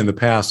pain in the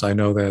past. I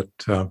know that,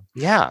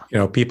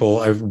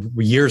 people,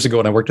 years ago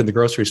when I worked in the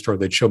grocery store,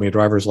 they'd show me a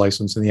driver's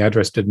license and the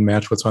address didn't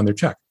match what's on their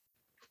check.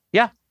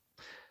 Yeah.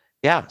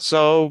 Yeah.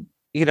 So,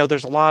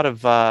 there's a lot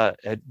of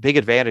big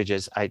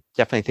advantages. I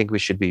definitely think we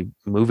should be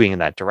moving in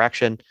that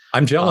direction.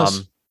 I'm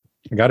jealous.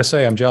 I got to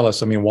say, I'm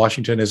jealous. I mean,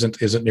 Washington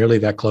isn't nearly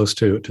that close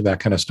to that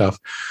kind of stuff.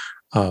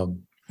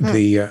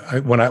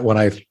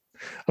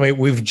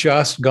 We've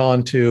just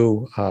gone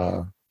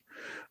to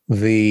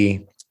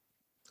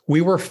we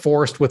were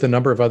forced with a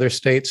number of other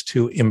states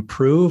to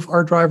improve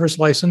our driver's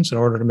license in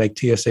order to make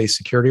TSA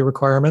security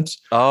requirements.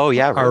 Oh,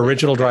 yeah. Really? Our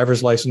original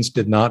driver's license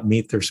did not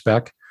meet their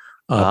spec.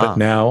 But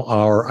now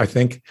I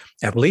think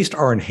at least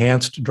our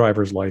enhanced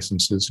driver's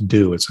licenses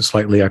do. It's a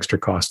slightly extra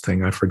cost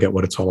thing. I forget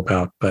what it's all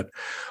about, but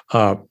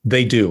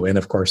they do. And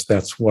of course,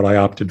 that's what I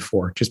opted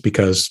for, just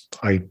because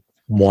I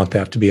want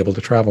that to be able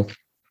to travel.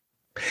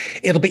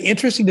 It'll be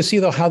interesting to see,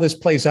 though, how this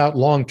plays out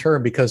long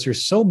term, because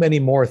there's so many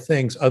more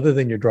things other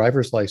than your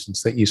driver's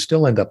license that you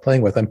still end up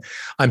playing with.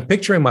 I'm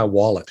picturing my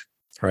wallet,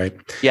 right?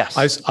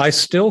 Yes. I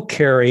still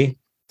carry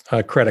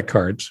credit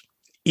cards,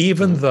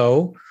 even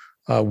though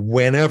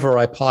whenever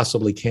I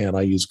possibly can,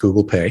 I use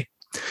Google Pay.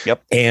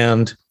 Yep.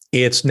 And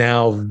it's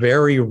now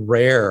very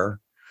rare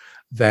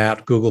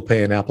that Google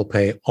Pay and Apple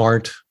Pay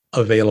aren't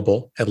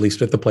available, at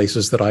least at the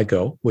places that I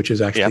go, which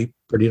is actually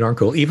pretty darn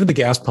cool. Even the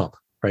gas pump,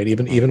 right?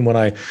 Even when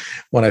I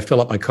fill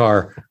up my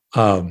car,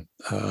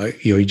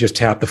 you just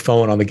tap the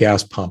phone on the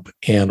gas pump,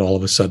 and all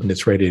of a sudden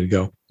it's ready to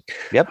go.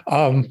 Yep.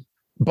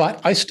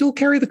 But I still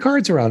carry the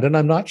cards around, and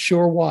I'm not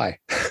sure why.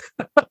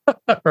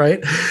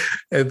 Right?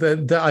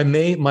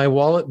 My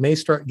wallet may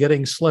start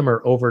getting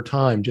slimmer over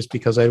time, just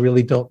because I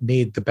really don't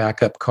need the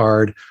backup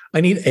card.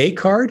 I need a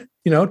card,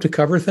 to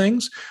cover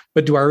things,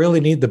 but do I really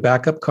need the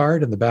backup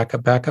card and the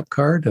backup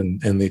card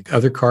and the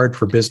other card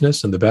for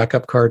business and the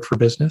backup card for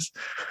business?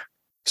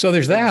 So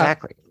there's that.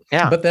 Exactly.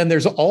 Yeah. But then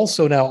there's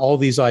also now all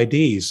these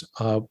IDs.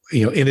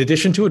 In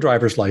addition to a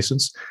driver's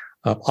license,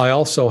 I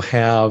also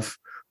have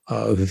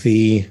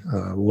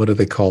what do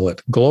they call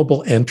it?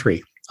 Global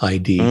Entry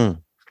ID,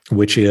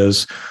 which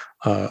is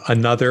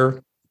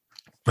another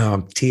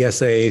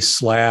TSA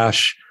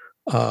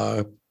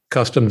 /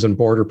 Customs and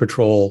Border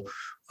Patrol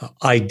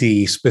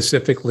ID,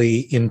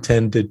 specifically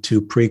intended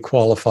to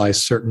pre-qualify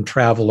certain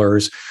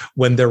travelers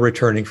when they're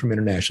returning from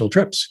international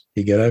trips.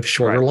 You get a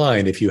shorter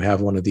line if you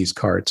have one of these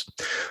cards.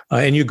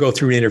 And you go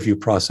through an interview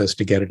process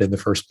to get it in the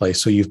first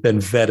place. So you've been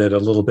vetted a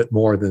little bit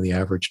more than the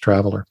average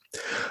traveler.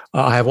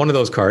 I have one of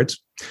those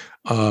cards.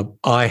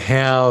 I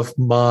have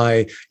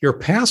your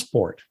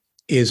passport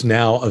is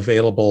now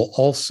available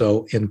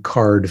also in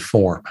card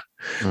form.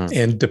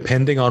 And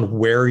depending on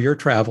where you're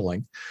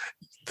traveling,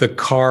 the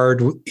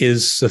card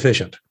is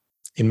sufficient.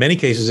 In many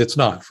cases, it's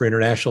not. For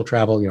international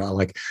travel,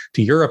 like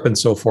to Europe and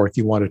so forth,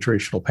 you want a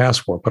traditional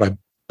passport. But I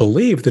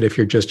believe that if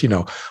you're just,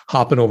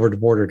 hopping over the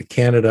border to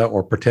Canada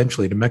or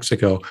potentially to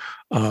Mexico,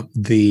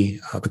 the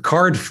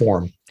card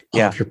form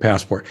of your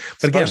passport.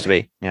 But again, supposed to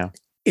be,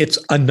 it's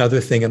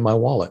another thing in my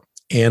wallet.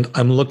 And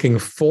I'm looking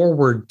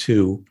forward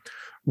to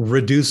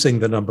reducing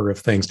the number of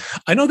things.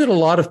 I know that a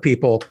lot of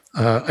people,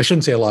 I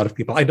shouldn't say a lot of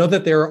people, I know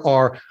that there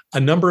are a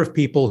number of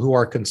people who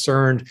are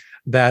concerned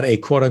that a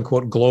quote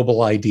unquote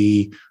global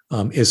ID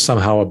is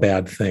somehow a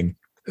bad thing.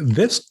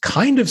 This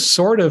kind of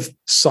sort of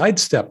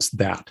sidesteps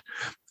that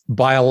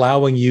by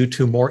allowing you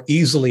to more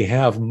easily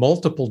have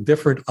multiple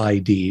different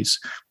IDs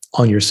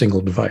on your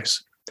single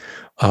device.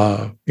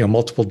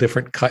 Multiple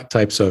different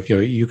types of,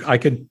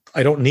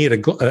 I don't need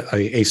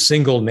a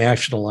single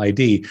national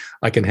ID.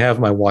 I can have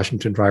my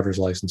Washington driver's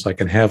license. I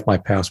can have my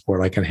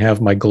passport. I can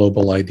have my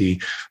global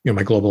ID,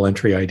 my global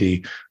entry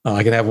ID.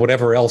 I can have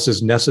whatever else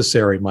is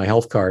necessary, my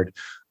health card,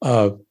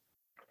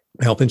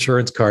 health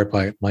insurance card,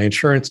 my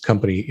insurance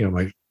company,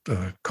 my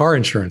car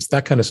insurance,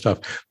 that kind of stuff.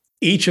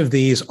 Each of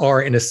these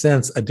are, in a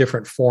sense, a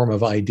different form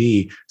of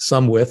ID,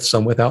 some with,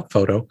 some without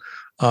photo.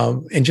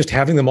 And just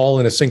having them all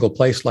in a single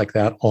place like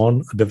that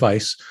on a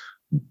device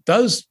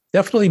does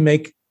definitely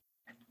make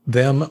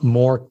them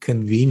more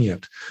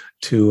convenient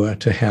to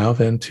have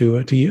and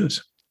to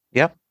use.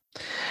 Yep.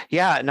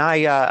 Yeah. And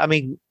I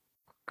mean,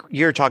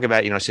 you're talking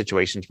about,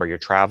 situations where you're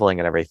traveling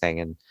and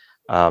everything. And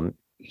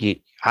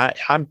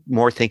I'm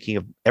more thinking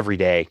of every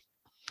day.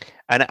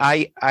 And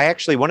I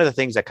actually, one of the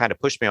things that kind of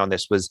pushed me on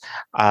this was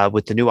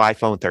with the new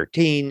iPhone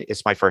 13.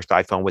 It's my first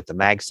iPhone with the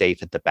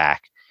MagSafe at the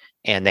back.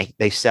 And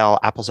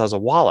Apple sells a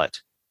wallet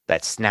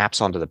that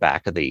snaps onto the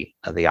back of the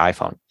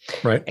iPhone.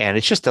 Right. And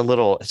it's just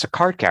it's a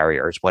card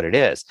carrier is what it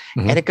is.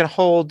 And it can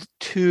hold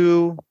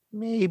 2,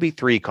 maybe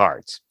 3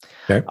 cards.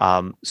 Okay.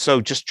 So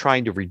just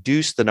trying to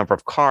reduce the number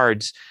of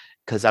cards,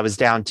 because I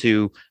had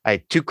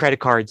 2 credit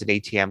cards, an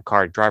ATM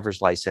card, driver's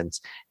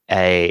license,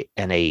 and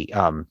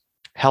a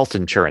health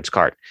insurance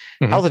card.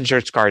 Health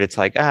insurance card, it's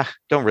like,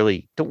 don't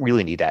really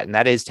need that. And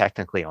that is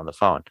technically on the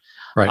phone.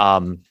 Right.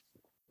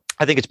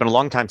 I think it's been a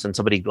long time since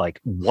somebody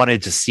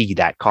wanted to see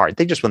that card.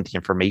 They just want the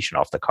information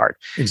off the card.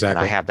 Exactly. And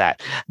I have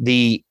that.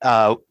 The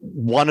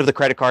one of the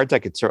credit cards I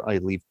could certainly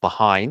leave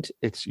behind.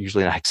 It's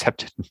usually not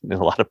accepted in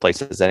a lot of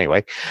places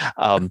anyway.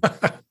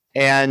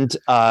 And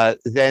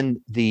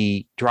then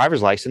the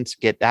driver's license,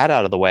 get that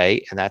out of the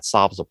way, and that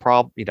solves a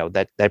problem.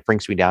 That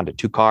brings me down to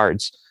 2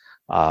 cards.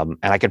 And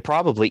I could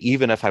probably,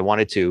 even if I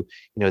wanted to,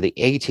 the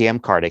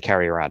ATM card I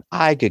carry around,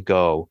 I could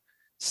go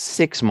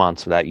 6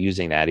 months without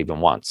using that even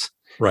once.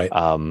 Right.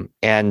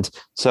 And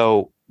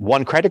so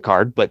 1 credit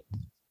card, but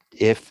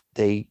if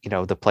the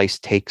place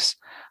takes,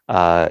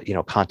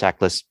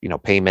 contactless,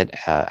 payment,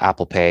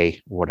 Apple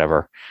Pay,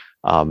 whatever,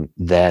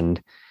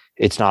 then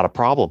it's not a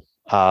problem.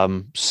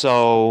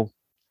 So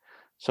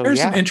there's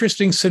an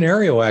interesting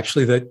scenario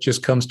actually that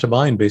just comes to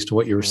mind based on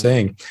what you were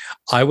saying.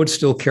 I would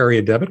still carry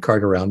a debit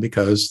card around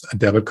because a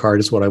debit card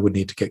is what I would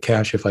need to get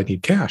cash if I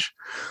need cash.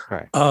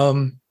 Right.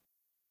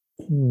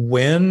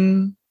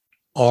 When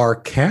are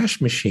cash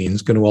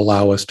machines going to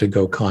allow us to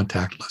go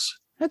contactless?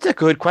 That's a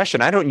good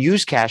question. I don't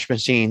use cash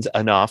machines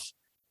enough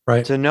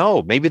Right. to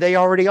know. Maybe they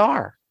already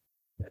are.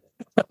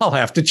 I'll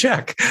have to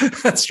check.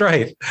 That's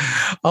right.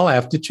 I'll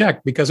have to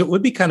check because it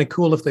would be kind of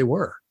cool if they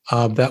were.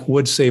 That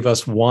would save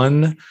us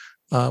one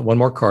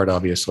more card,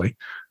 obviously.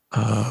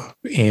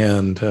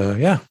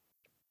 Yeah.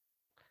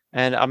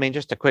 And I mean,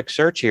 just a quick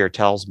search here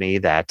tells me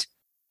that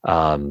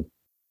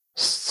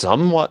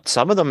some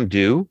of them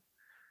do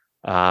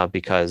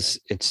because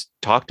it's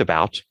talked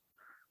about.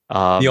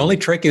 The only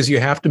trick is you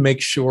have to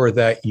make sure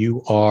that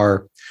you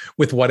are,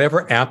 with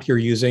whatever app you're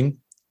using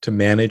to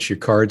manage your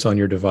cards on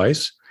your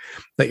device,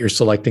 that you're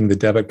selecting the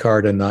debit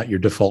card and not your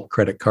default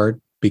credit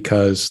card,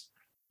 because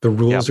the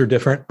rules are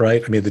different,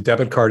 right? I mean, the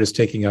debit card is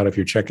taking out of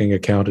your checking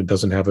account. It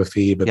doesn't have a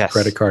fee, but the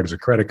credit card is a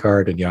credit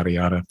card and yada,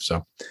 yada.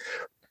 So,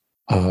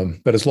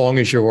 but as long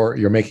as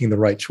you're making the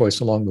right choice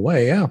along the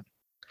way. Yeah.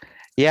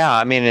 Yeah.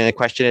 I mean, and the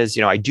question is,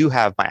 I do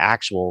have my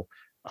actual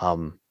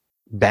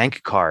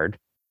bank card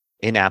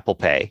in Apple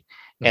Pay,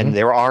 and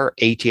there are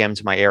ATMs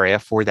in my area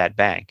for that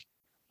bank.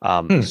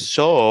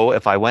 So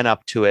if I went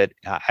up to it,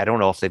 I don't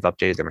know if they've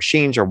updated their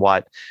machines or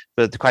what,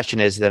 but the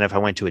question is then if I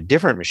went to a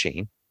different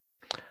machine,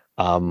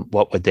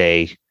 what would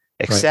they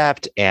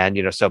accept? Right.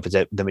 And, so if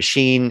it's the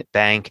machine,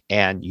 bank,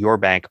 and your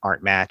bank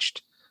aren't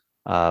matched,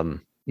 will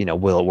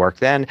it work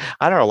then?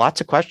 I don't know,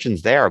 lots of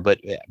questions there, but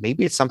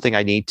maybe it's something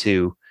I need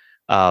to,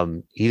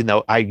 even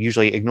though I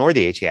usually ignore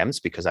the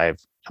ATMs because I'm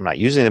not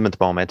using them at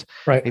the moment.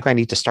 Right. Maybe I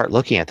need to start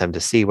looking at them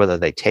to see whether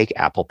they take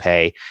Apple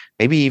Pay,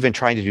 maybe even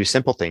trying to do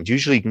simple things.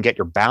 Usually you can get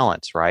your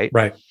balance, right?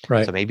 Right.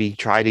 So maybe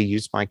try to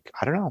use I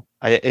don't know.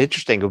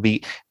 Interesting. It would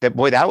be that,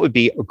 boy, that would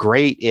be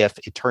great if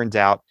it turns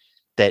out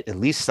that at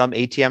least some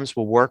ATMs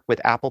will work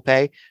with Apple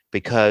Pay,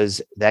 because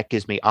that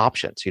gives me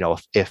options.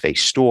 If a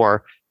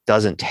store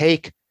doesn't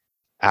take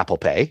Apple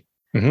Pay,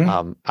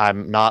 I'm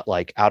not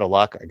like out of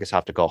luck. I guess I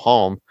have to go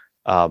home.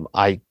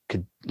 I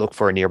could look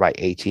for a nearby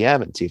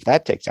ATM and see if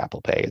that takes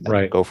Apple Pay, and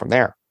then go from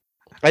there.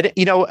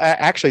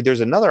 Actually, there's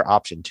another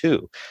option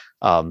too.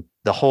 The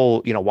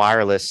whole,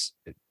 wireless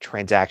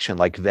transaction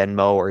like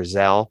Venmo or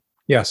Zelle.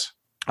 Yes.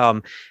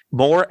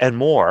 More and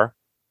more,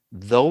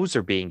 those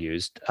are being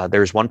used.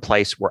 There's one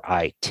place where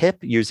I tip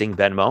using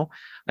Venmo,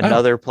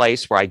 another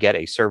place where I get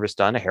a service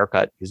done, a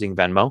haircut, using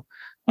Venmo.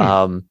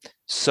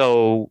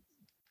 So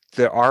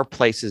there are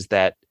places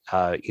that,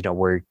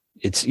 where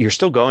you're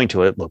still going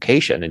to a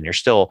location and you're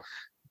still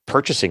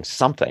purchasing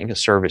something, a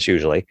service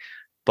usually,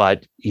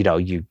 but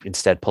you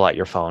instead pull out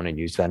your phone and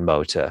use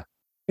Venmo to.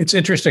 It's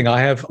interesting. I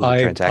have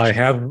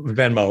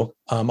Venmo.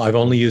 I've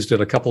only used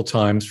it a couple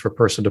times for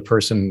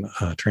person-to-person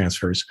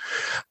transfers,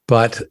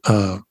 but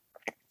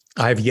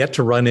I've yet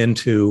to run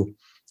into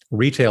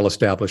retail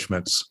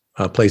establishments,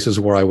 places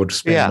where I would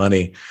spend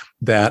money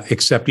that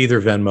accept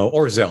either Venmo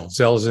or Zelle.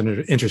 Zelle is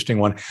an interesting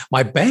one.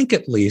 My bank,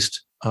 at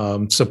least,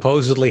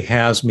 supposedly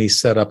has me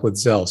set up with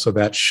Zelle, so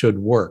that should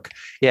work.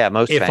 Yeah,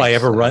 most. If I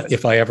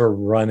ever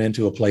run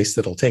into a place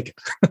that'll take it,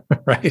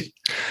 right?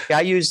 Yeah,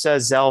 I use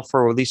Zelle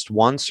for at least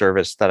one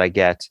service that I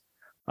get,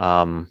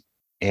 and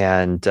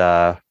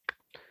I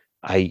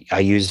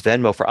use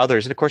Venmo for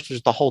others. And of course,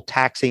 there's the whole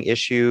taxing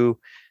issue.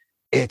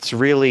 It's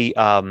really,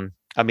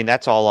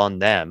 that's all on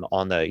them,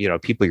 on the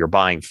people you're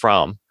buying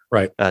from,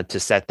 right? To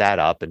set that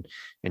up and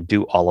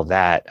do all of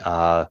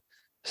that.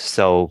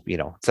 So,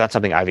 it's not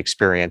something I've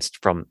experienced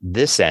from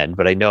this end,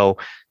 but I know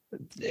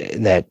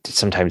that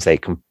sometimes they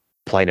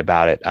complain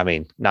about it. I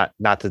mean, not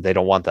that they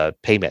don't want the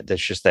payment.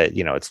 It's just that,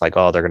 it's like,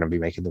 oh, they're going to be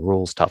making the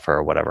rules tougher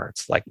or whatever.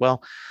 It's like,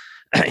 well,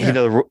 they're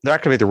not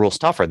going to make the rules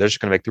tougher. They're just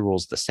going to make the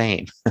rules the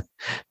same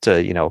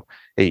to,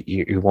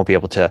 you won't be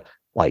able to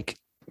like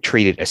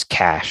treat it as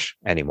cash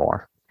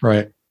anymore.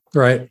 Right.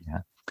 Yeah.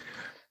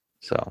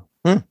 So,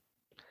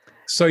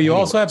 So you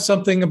also have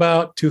something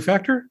about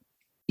two-factor?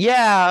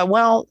 Yeah,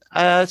 well,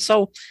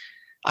 so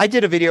I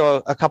did a video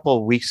a couple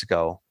of weeks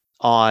ago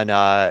on,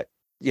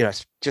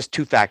 just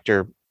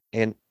two-factor,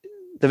 and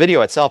the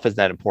video itself isn't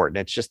that important.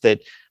 It's just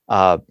that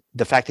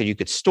the fact that you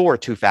could store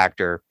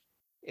two-factor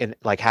and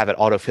like have it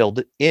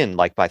auto-filled in,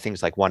 like by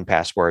things like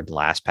 1Password and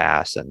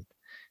LastPass, and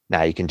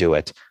now you can do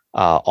it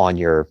on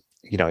your,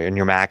 in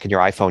your Mac and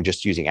your iPhone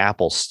just using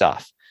Apple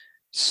stuff.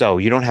 So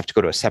you don't have to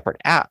go to a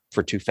separate app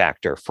for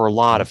two-factor for a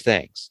lot of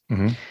things.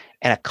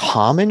 And a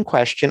common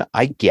question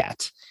I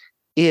get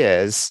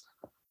is,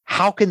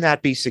 how can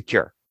that be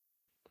secure?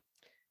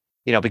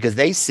 Because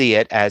they see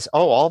it as,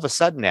 oh, all of a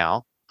sudden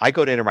now I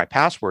go to enter my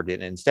password in,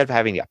 and instead of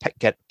having to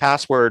get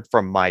password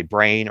from my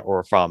brain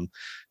or from,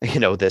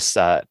 this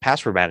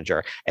password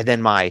manager, and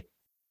then my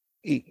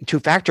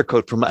two-factor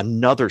code from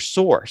another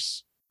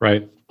source,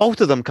 right?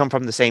 Both of them come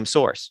from the same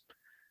source.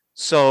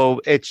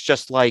 So it's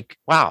just like,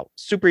 wow,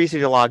 super easy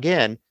to log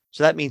in.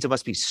 So that means it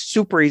must be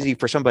super easy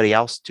for somebody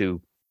else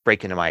to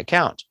break into my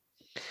account.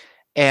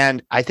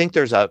 And I think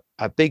there's a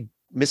big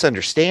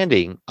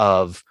misunderstanding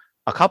of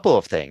a couple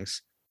of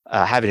things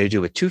having to do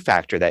with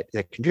two-factor that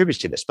contributes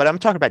to this. But I'm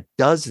talking about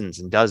dozens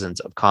and dozens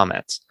of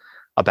comments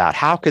about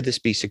how could this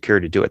be secure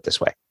to do it this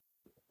way.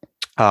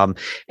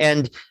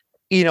 And,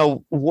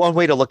 one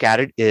way to look at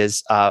it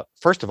is,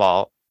 first of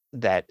all,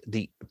 that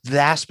the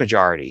vast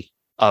majority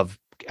of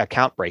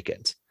account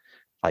break-ins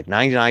like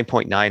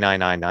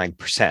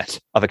 99.9999%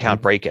 of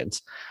account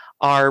break-ins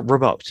are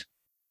remote.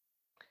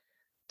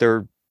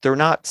 They're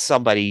not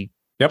somebody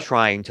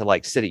trying to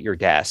like sit at your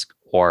desk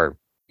or,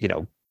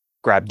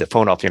 grab the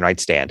phone off your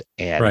nightstand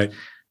and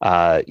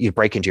you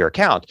break into your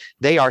account.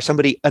 They are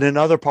somebody in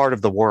another part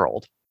of the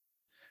world,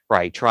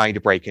 right, trying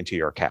to break into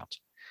your account.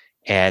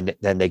 And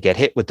then they get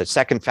hit with the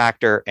second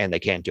factor and they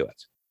can't do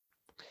it.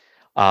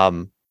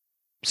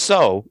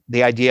 So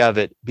the idea of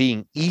it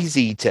being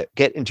easy to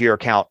get into your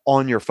account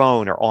on your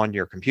phone or on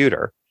your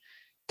computer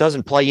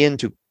doesn't play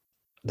into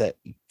the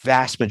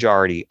vast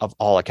majority of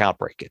all account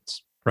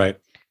break-ins. Right.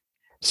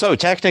 So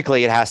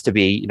technically it has to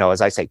be,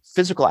 as I say,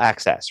 physical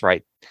access,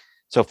 right?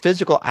 So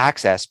physical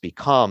access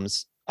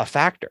becomes a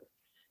factor.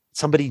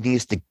 Somebody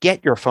needs to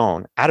get your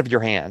phone out of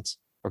your hands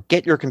or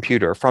get your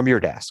computer from your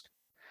desk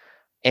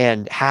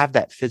and have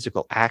that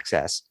physical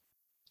access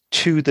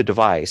to the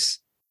device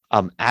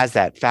as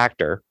that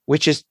factor,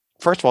 which is,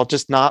 first of all,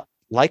 just not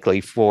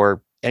likely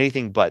for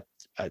anything but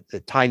the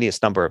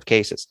tiniest number of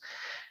cases.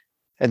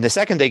 And the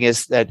second thing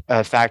is that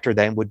a factor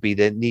then would be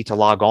the need to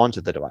log on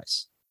to the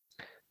device.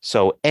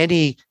 So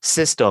any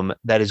system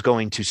that is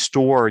going to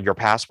store your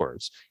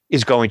passwords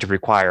is going to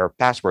require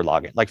password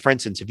login. Like, for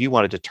instance, if you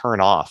wanted to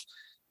turn off,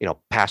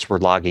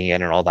 password logging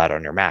in and all that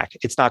on your Mac,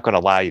 it's not going to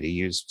allow you to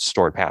use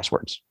stored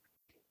passwords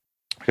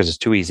because it's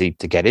too easy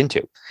to get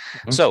into.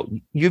 Mm-hmm. So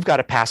you've got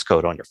a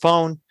passcode on your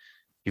phone.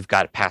 You've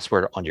got a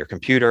password on your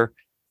computer.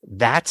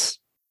 That's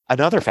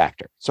another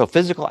factor. So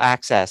physical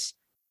access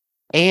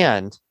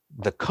and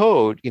the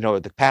code,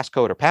 the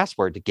passcode or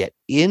password to get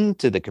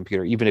into the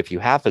computer, even if you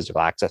have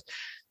physical access,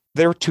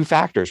 there are two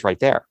factors right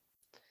there.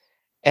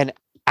 And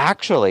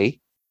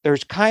actually,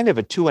 there's kind of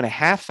a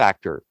 2.5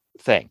 factor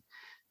thing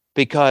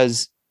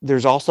because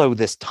there's also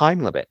this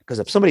time limit. Because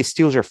if somebody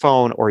steals your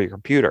phone or your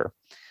computer,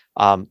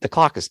 the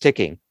clock is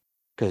ticking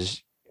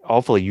because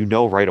hopefully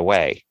right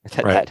away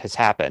that that has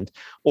happened,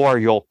 or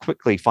you'll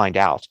quickly find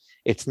out.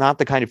 It's not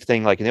the kind of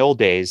thing like in the old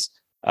days,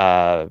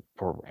 or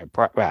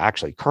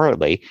actually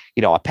currently,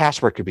 a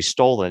password could be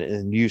stolen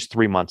and used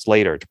 3 months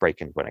later to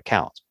break into an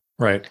account.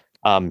 Right.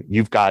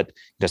 You've got,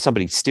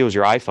 somebody steals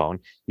your iPhone,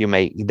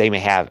 they may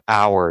have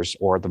hours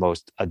or the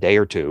most a day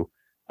or two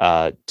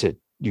to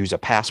use a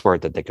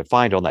password that they could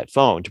find on that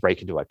phone to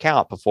break into an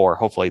account before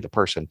hopefully the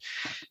person,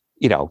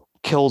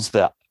 kills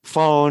the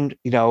phone,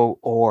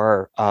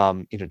 or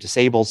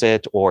disables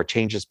it or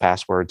changes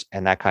passwords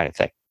and that kind of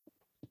thing.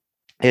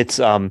 It's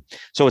so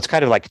it's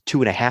kind of like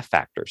 2.5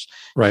 factors,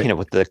 right?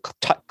 With the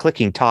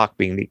ticking clock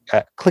being the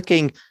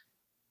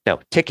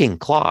ticking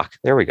clock.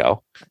 There we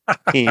go,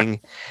 being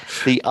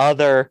the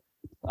other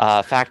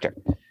factor.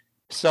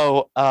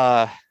 So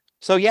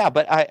yeah,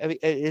 but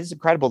it is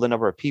incredible the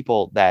number of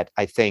people that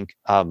I think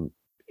I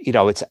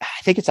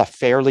think it's a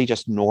fairly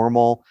just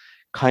normal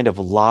kind of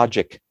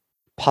logic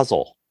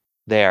puzzle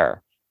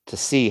there to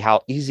see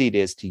how easy it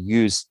is to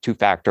use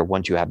two-factor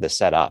once you have this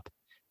set up.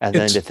 And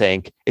then to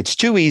think it's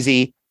too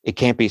easy, it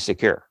can't be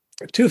secure.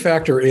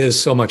 Two-factor is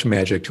so much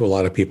magic to a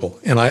lot of people.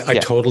 And I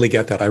totally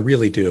get that. I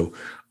really do.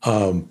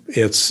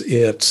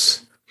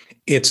 It's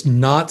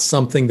not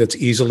something that's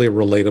easily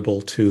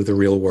relatable to the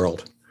real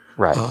world.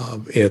 Right.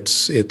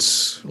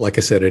 It's like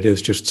I said, it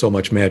is just so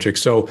much magic.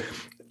 So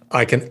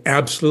I can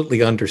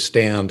absolutely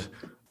understand,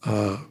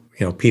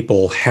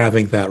 people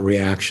having that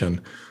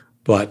reaction,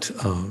 but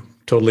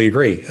totally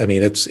agree. I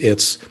mean, it's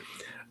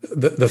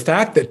the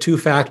fact that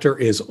two-factor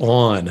is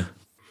on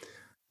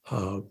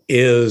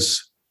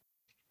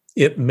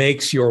it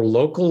makes your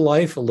local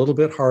life a little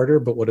bit harder,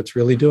 but what it's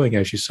really doing,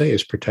 as you say,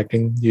 is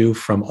protecting you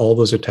from all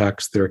those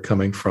attacks that are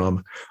coming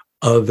from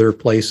other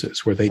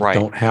places where they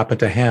don't happen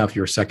to have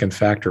your second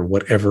factor,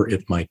 whatever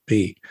it might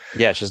be.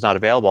 Yeah, it's just not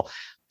available.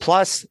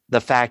 Plus,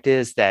 the fact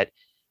is that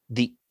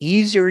the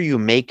easier you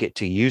make it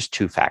to use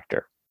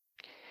two-factor,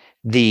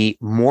 the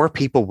more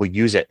people will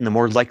use it and the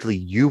more likely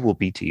you will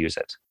be to use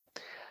it.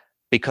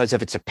 Because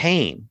if it's a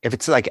pain, if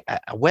it's like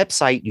a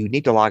website you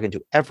need to log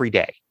into every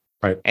day,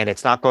 right, and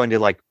it's not going to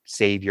like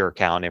save your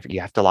account, if you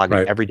have to log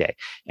in every day,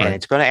 and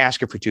it's going to ask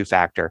you for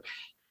two-factor,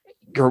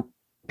 your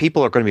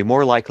people are going to be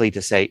more likely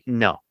to say,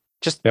 no,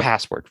 just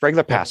password,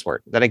 regular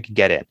password, then I can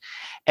get in.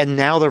 And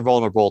now they're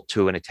vulnerable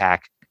to an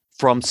attack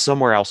from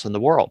somewhere else in the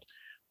world.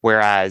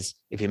 Whereas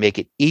if you make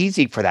it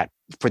easy for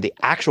the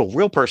actual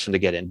real person to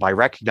get in by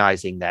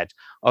recognizing that,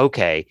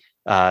 okay,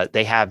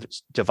 they have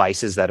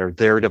devices that are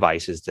their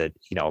devices that,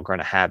 are going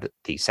to have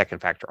the second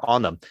factor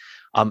on them,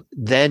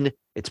 then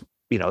it's,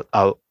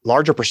 a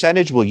larger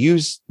percentage will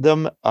use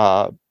them.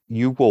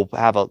 You will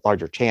have a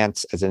larger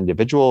chance as an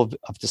individual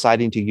of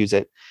deciding to use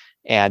it.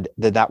 And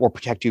then that will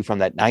protect you from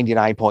that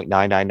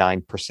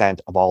 99.999%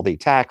 of all the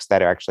attacks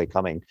that are actually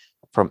coming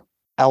from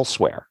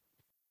elsewhere.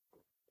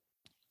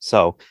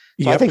 So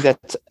I think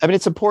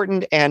it's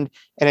important and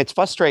it's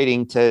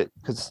frustrating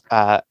because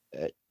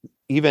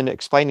even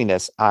explaining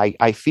this,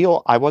 I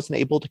feel I wasn't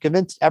able to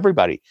convince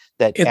everybody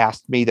that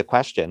asked me the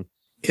question.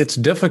 It's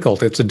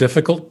difficult. It's a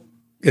difficult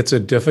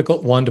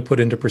one to put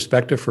into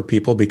perspective for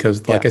people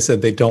because, like I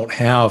said, they don't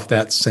have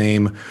that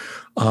same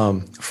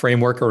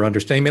framework or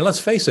understanding. I mean, let's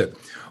face it,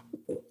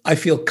 I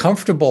feel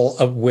comfortable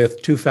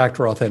with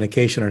two-factor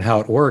authentication and how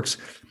it works,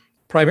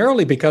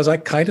 primarily because I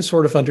kind of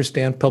sort of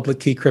understand public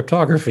key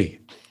cryptography,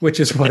 which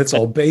is what it's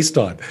all based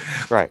on.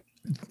 Right.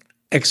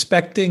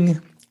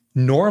 Expecting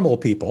normal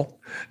people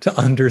to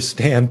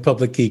understand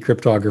public key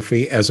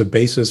cryptography as a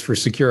basis for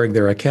securing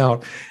their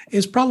account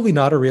is probably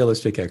not a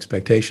realistic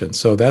expectation.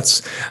 So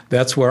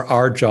that's where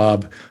our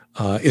job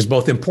is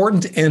both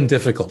important and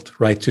difficult,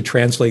 right? To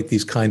translate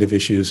these kind of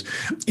issues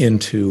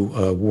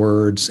into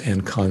words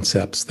and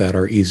concepts that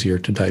are easier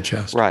to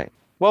digest. Right.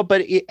 Well,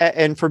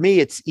 and for me,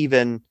 it's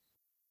even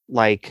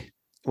like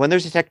when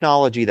there's a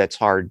technology that's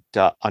hard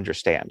to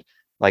understand.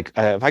 Like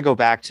if I go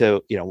back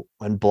to,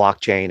 when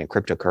blockchain and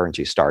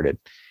cryptocurrency started,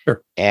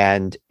 sure.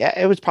 And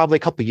it was probably a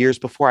couple of years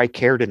before I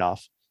cared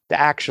enough to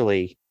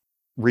actually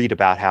read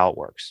about how it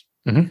works.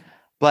 Mm-hmm.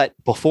 But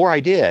before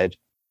I did,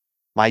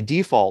 my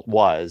default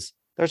was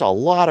there's a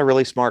lot of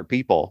really smart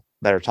people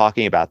that are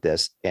talking about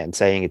this and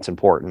saying it's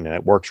important and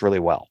it works really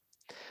well.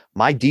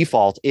 My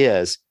default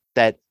is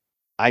that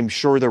I'm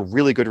sure there are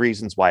really good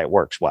reasons why it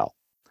works well.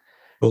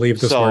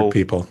 Believe the smart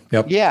people.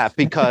 Yep. Yeah,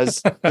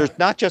 because there's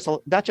not just,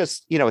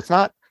 it's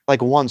not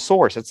like one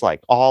source. It's like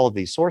all of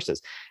these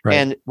sources. Right.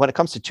 And when it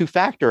comes to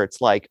two-factor,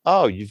 it's like,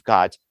 oh, you've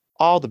got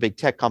all the big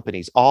tech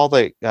companies, all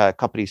the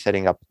companies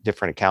setting up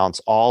different accounts,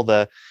 all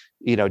the,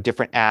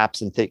 different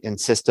apps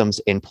and systems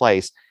in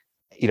place,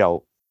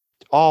 a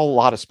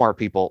lot of smart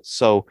people.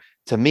 So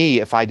to me,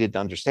 if I didn't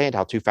understand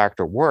how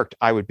two-factor worked,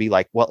 I would be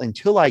like, well,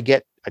 until I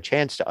get a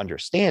chance to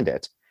understand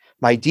it,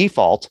 my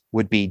default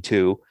would be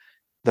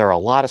there are a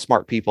lot of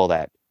smart people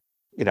that,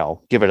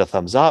 give it a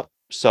thumbs up.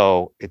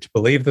 So it's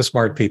believe the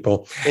smart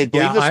people.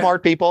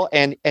 Smart people,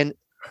 and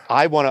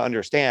I want to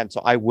understand.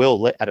 So I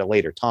will at a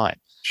later time.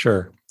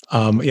 Sure.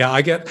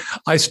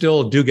 I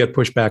still do get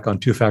pushback on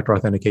two-factor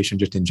authentication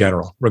just in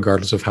general,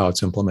 regardless of how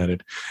it's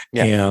implemented.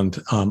 Yeah. And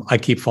I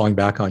keep falling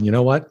back on, you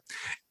know what?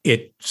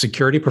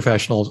 Security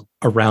professionals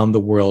around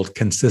the world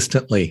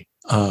consistently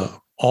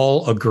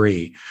all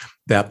agree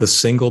that the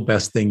single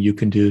best thing you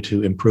can do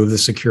to improve the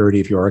security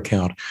of your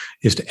account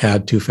is to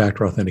add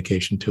two-factor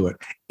authentication to it,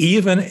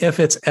 even if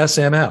it's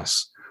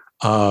SMS.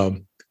 Yes.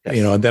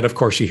 And then of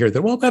course you hear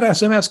that, well, that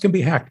SMS can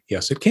be hacked.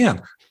 Yes, it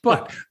can.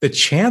 But the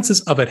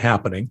chances of it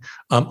happening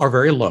are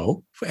very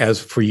low as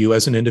for you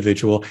as an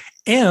individual.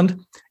 And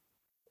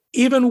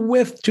even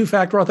with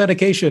two-factor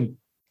authentication,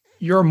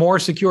 you're more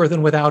secure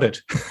than without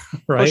it,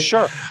 right? For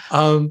sure.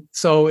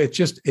 So it's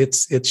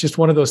just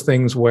one of those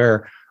things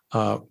where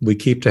we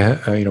keep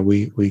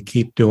we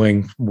keep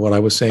doing what I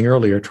was saying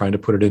earlier, trying to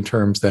put it in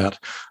terms that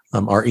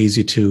are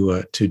easy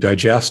to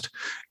digest,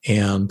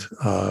 and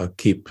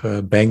keep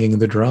banging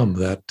the drum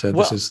that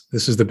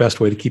this is the best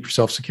way to keep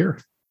yourself secure.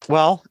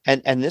 Well,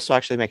 and this will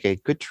actually make a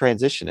good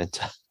transition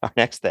into our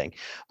next thing.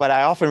 But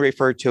I often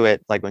refer to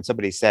it like when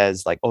somebody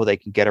says like, oh, they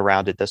can get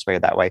around it this way or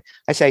that way.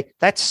 I say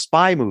that's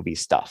spy movie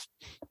stuff.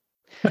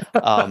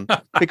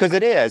 Because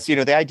it is,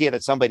 the idea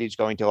that somebody's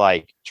going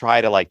to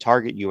try to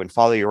target you and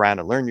follow you around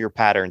and learn your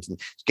patterns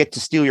and get to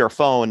steal your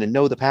phone and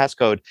know the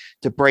passcode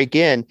to break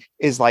in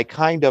is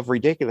kind of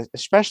ridiculous,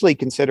 especially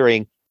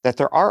considering that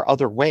there are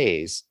other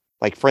ways.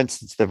 Like, for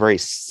instance, the very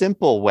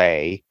simple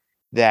way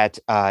that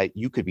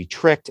you could be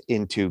tricked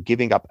into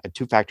giving up a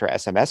two-factor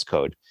SMS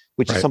code,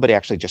 which is somebody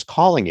actually just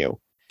calling you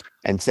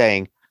and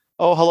saying,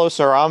 oh, hello,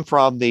 sir, I'm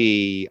from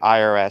the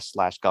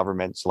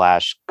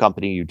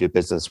IRS/government/company you do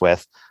business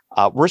with.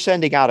 We're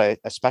sending out a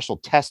special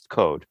test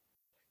code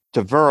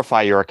to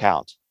verify your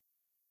account.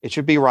 It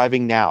should be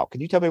arriving now. Can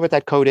you tell me what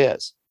that code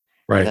is?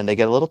 Right. And then they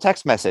get a little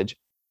text message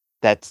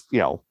that's,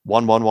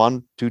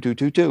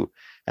 1112222.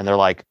 And they're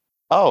like,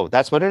 oh,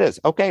 that's what it is.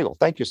 Okay, well,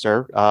 thank you,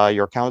 sir.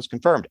 Your account is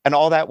confirmed. And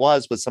all that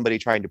was somebody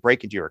trying to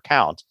break into your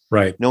account,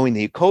 right? Knowing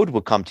the code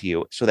would come to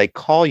you. So they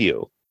call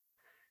you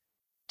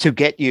to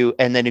get you.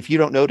 And then if you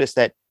don't notice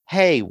that,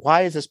 hey,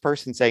 why is this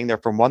person saying they're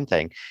from one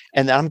thing?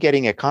 And then I'm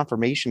getting a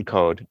confirmation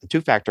code, a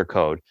two-factor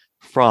code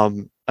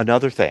from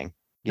another thing.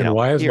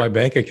 Why is my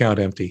bank account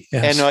empty?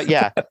 Yes. And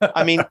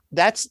I mean,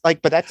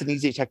 but that's an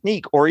easy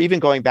technique. Or even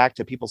going back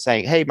to people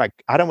saying, hey,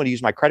 I don't want to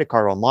use my credit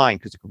card online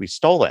because it could be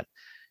stolen.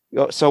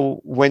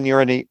 So when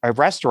you're in a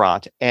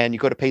restaurant and you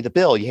go to pay the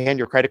bill, you hand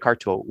your credit card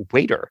to a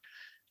waiter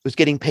who's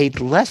getting paid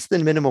less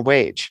than minimum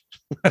wage.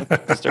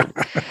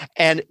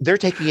 And they're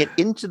taking it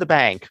into the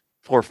back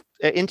for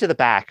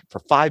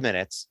 5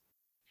 minutes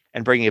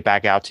and bringing it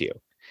back out to you.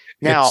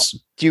 Now,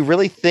 do you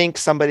really think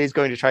somebody's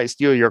going to try to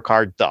steal your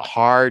card the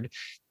hard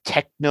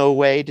techno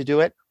way to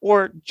do it?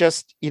 Or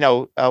just,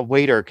 a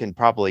waiter can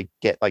probably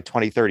get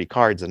 20, 30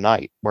 cards a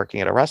night working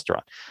at a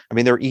restaurant. I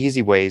mean, there are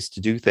easy ways to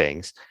do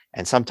things.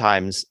 And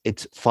sometimes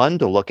it's fun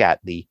to look at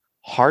the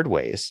hard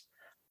ways,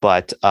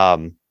 but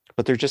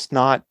they're just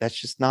not,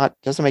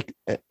 doesn't make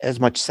as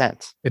much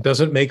sense. It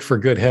doesn't make for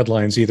good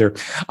headlines either.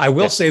 I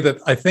will say that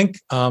I think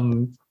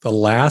the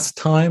last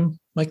time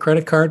my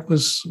credit card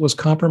was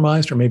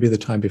compromised, or maybe the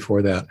time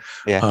before that,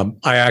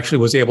 I actually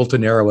was able to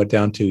narrow it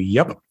down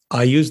to,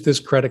 I used this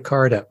credit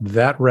card at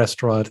that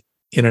restaurant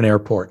in an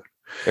airport.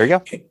 There you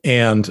go.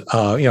 And,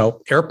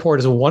 airport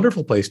is a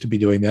wonderful place to be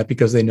doing that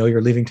because they know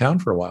you're leaving town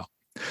for a while.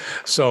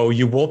 So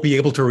you won't be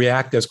able to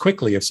react as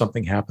quickly if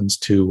something happens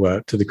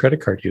to the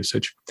credit card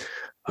usage.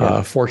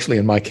 Yeah. Fortunately,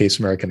 in my case,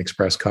 American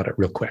Express caught it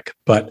real quick.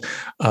 But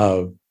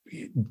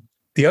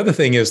the other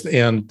thing is,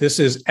 and this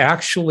is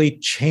actually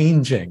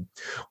changing,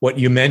 what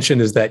you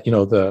mentioned is that,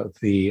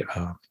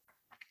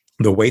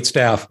 the wait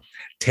staff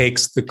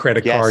takes the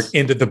credit card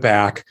into the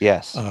back.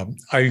 Yes.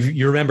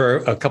 You remember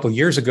a couple of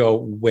years ago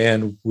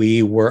when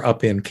we were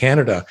up in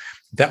Canada,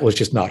 that was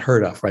just not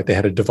heard of, right? They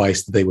had a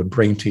device that they would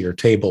bring to your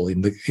table,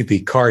 and the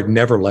card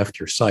never left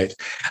your sight.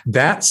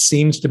 That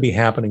seems to be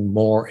happening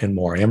more and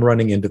more. I am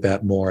running into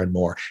that more and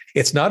more.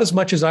 It's not as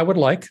much as I would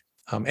like.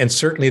 And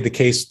certainly the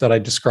case that I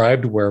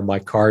described where my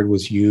card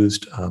was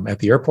used at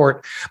the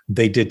airport,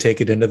 they did take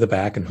it into the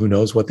back, and who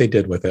knows what they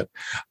did with it.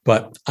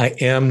 But I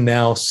am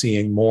now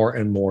seeing more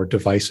and more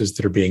devices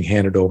that are being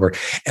handed over.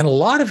 And a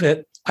lot of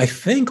it, I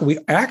think we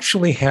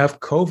actually have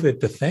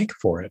COVID to thank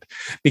for it,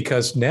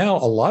 because now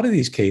a lot of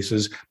these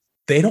cases,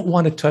 they don't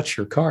want to touch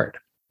your card,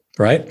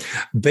 right?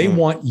 They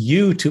want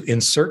you to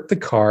insert the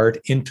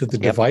card into the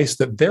device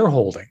that they're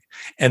holding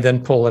and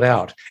then pull it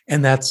out.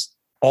 And that's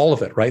all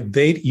of it, right?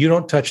 You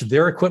don't touch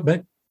their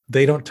equipment.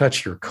 They don't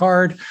touch your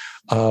card.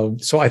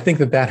 So I think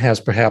that has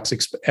perhaps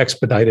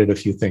expedited a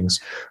few things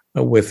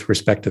with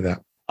respect to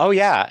that. Oh,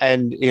 yeah.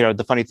 And,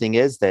 the funny thing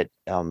is that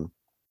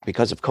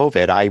because of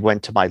COVID, I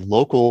went to my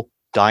local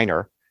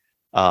diner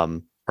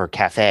or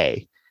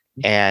cafe,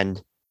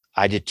 and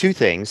I did two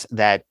things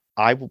that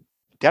I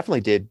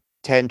definitely did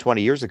 10,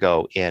 20 years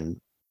ago in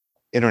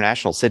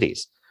international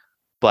cities,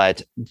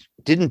 but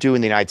didn't do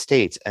in the United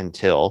States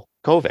until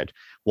COVID.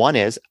 One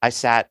is I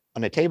sat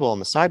on a table on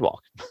the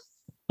sidewalk.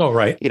 Oh,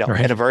 right.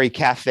 In a very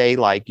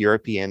cafe-like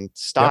European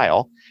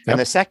style. Yep. And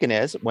the second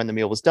is when the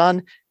meal was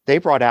done, they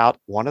brought out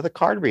one of the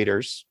card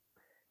readers,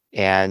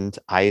 and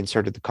I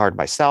inserted the card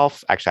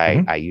myself.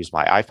 Actually, I used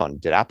my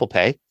iPhone, did Apple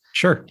Pay.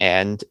 Sure.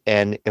 And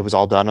it was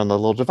all done on the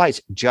little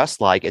device,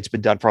 just like it's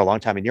been done for a long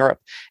time in Europe.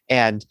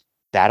 And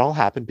that all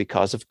happened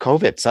because of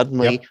COVID.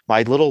 Suddenly,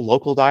 my little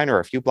local diner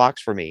a few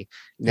blocks from me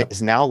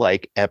is now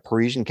like a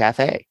Parisian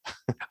cafe.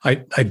 I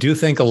do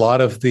think a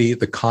lot of the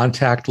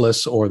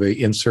contactless or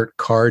the insert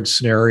card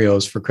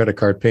scenarios for credit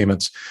card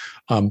payments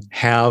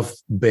have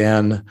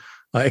been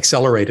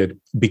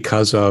accelerated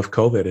because of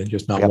COVID and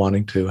just not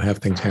wanting to have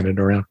things handed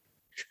around.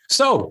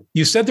 So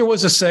you said there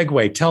was a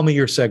segue. Tell me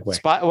your segue.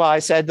 I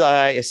said,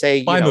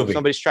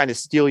 somebody's trying to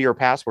steal your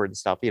password and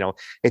stuff.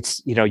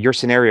 It's, your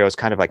scenario is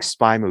kind of like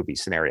spy movie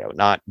scenario,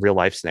 not real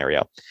life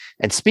scenario.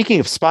 And speaking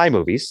of spy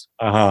movies,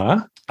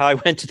 I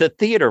went to the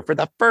theater for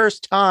the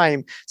first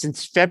time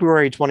since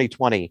February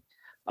 2020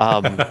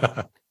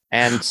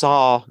 and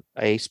saw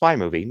a spy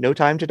movie, No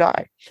Time to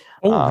Die.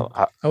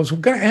 I was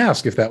going to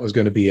ask if that was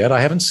going to be it.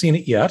 I haven't seen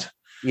it yet.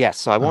 Yes.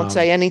 So I won't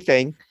say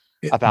anything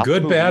about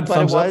good, bad,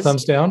 thumbs up,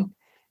 thumbs down.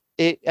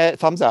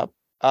 Thumbs up.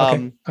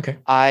 Okay.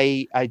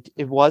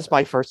 It was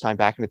my first time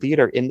back in the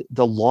theater, in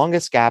the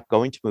longest gap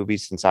going to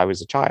movies since I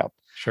was a child.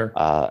 Sure.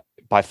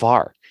 By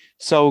far.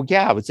 So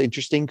yeah, it was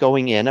interesting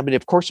going in. I mean,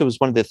 of course, it was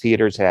one of the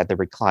theaters that had the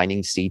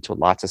reclining seats with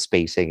lots of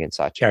spacing and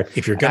such. Yeah,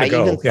 if you're going to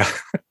go,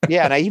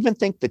 yeah, and I even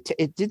think that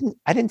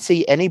I didn't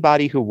see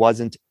anybody who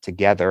wasn't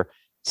together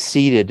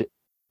seated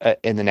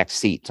in the next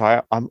seat. So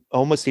I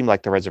almost seemed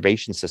like the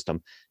reservation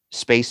system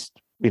spaced.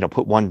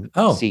 Put one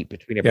seat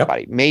between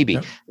everybody. Maybe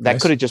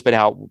that could have just been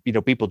how,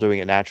 people doing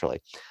it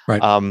naturally. Right.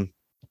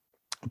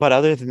 But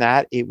other than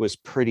that, it was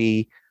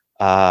pretty,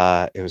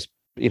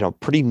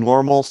 pretty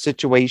normal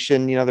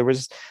situation. There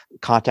was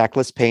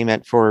contactless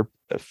payment for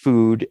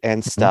food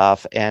and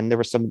stuff. And there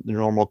were some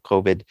normal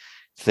COVID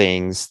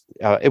things.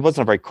 It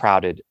wasn't a very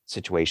crowded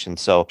situation.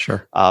 So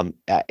sure.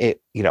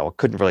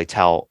 Couldn't really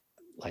tell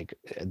like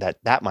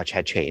that much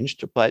had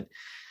changed, but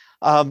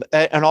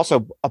and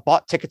also I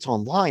bought tickets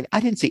online. I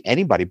didn't see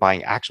anybody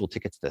buying actual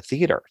tickets to the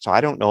theater. So I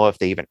don't know if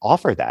they even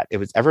offer that. It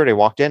was everybody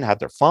walked in, had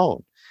their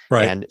phone,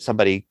 right, and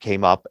somebody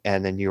came up,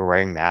 and then you were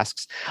wearing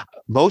masks.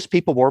 Most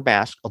people wore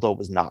masks, although it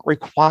was not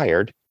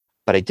required.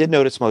 But I did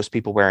notice most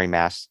people wearing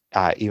masks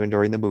even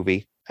during the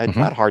movie. It's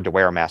not hard to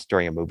wear a mask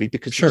during a movie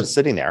because you're just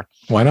sitting there.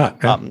 Why not?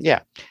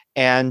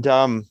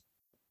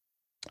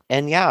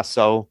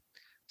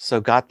 So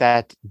got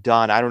that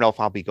done. I don't know if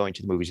I'll be going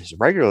to the movies as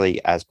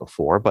regularly as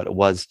before, but it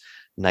was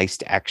nice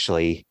to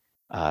actually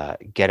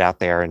get out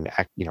there and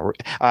act,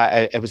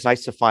 it was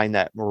nice to find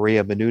that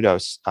Maria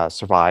Menounos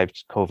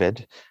survived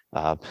COVID.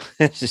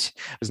 It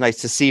was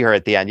nice to see her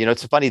at the end.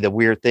 It's funny, the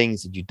weird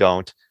things that you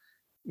don't,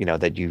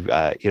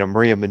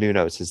 Maria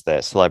Menounos is the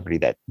celebrity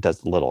that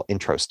does the little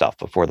intro stuff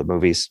before the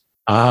movies.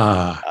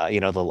 The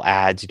little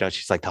ads,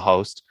 she's like the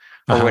host.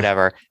 Or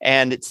whatever.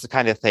 And it's the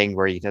kind of thing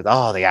where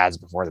the ads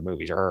before the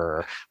movies.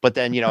 But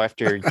then,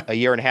 after a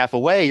year and a half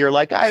away, you're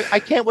like, I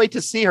can't wait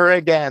to see her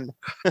again.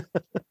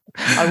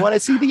 I want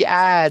to see the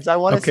ads. I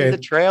want to see the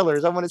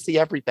trailers. I want to see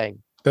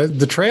everything.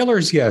 The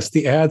trailers, yes.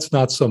 The ads,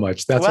 not so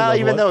much. That's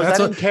even though I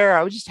didn't care.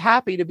 I was just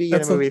happy to be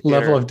in a movie theater.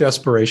 Level of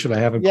desperation I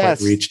haven't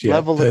quite reached yet.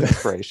 Level of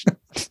desperation.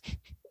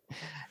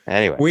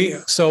 Anyway, we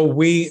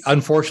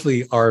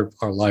unfortunately our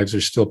lives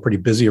are still pretty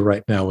busy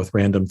right now with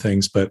random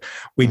things, but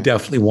we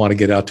definitely want to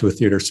get out to a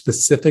theater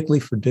specifically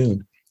for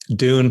Dune.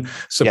 Dune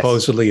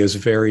supposedly is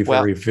very,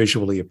 very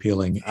visually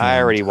appealing. I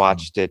already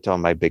watched it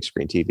on my big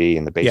screen TV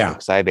in the basement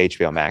because I have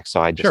HBO Max.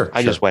 So I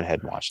just went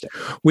ahead and watched it.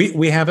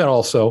 We have it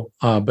also,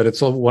 but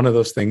it's one of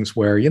those things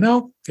where,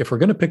 if we're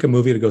going to pick a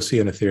movie to go see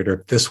in a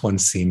theater, this one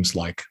seems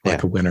like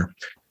a winner.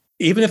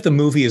 Even if the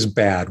movie is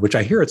bad, which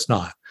I hear it's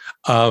not,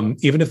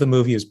 even if the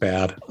movie is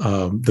bad,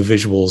 the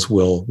visuals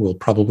will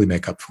probably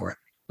make up for it.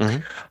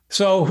 Mm-hmm.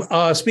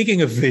 So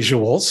speaking of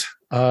visuals,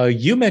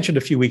 you mentioned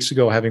a few weeks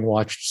ago having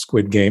watched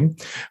Squid Game.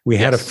 We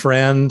had a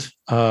friend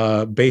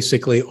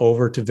basically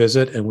over to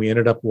visit, and we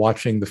ended up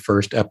watching the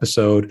first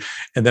episode,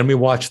 and then we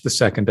watched the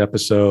second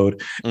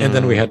episode, and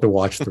then we had to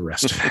watch the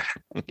rest of it.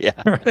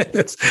 Yeah.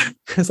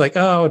 It's like,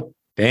 oh,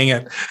 dang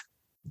it.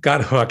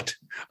 Got hooked.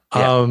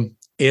 Yeah.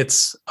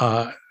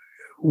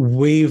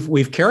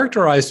 We've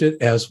characterized it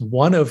as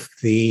one of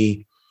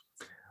the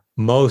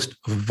most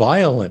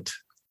violent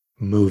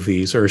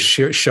movies or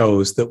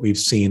shows that we've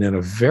seen in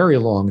a very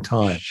long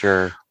time.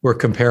 Sure. We're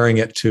comparing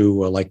it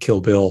to like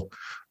Kill Bill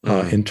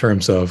in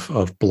terms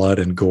of blood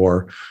and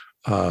gore.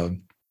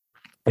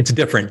 It's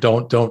different.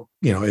 Don't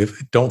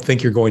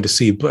think you're going to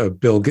see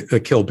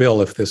Kill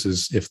Bill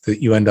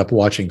if you end up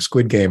watching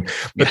Squid Game.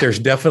 But there's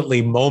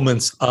definitely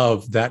moments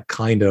of that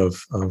kind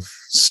of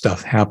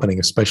stuff happening,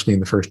 especially in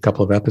the first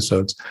couple of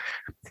episodes.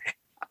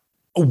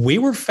 We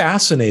were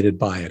fascinated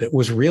by it. It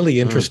was really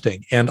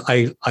interesting. And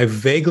I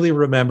vaguely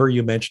remember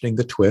you mentioning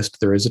the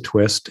twist. There is a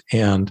twist,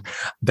 and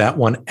that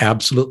one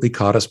absolutely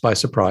caught us by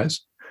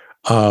surprise,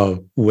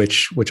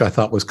 which I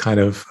thought was kind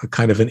of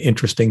an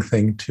interesting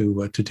thing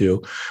to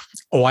do.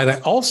 What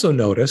I also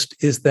noticed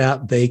is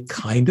that they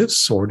kind of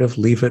sort of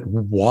leave it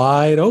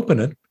wide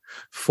open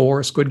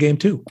for Squid Game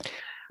 2.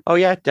 Oh,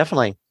 yeah,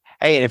 definitely.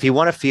 Hey, and if you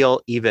want to feel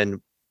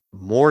even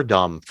more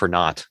dumb for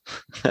not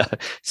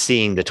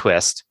seeing the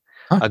twist,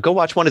 go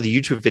watch one of the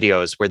YouTube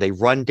videos where they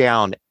run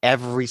down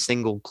every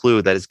single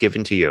clue that is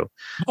given to you.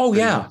 Oh,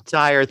 yeah. The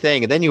entire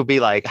thing. And then you'll be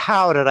like,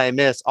 how did I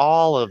miss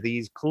all of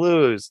these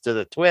clues to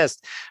the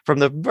twist from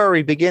the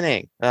very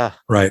beginning?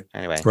 Right.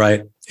 Anyway.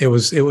 Right. It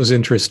was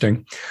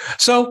interesting.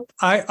 So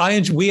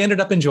we ended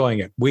up enjoying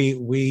it.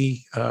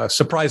 We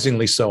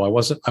surprisingly so.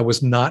 I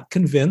was not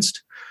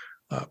convinced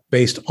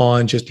based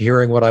on just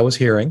hearing what I was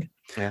hearing.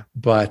 Yeah.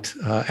 But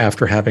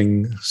after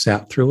having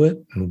sat through it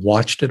and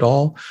watched it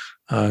all,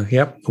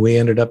 we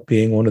ended up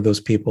being one of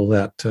those people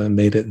that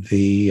made it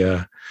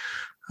the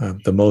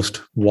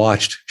most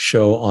watched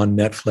show on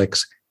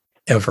Netflix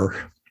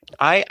ever.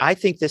 I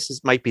think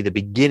this might be the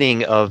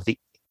beginning of the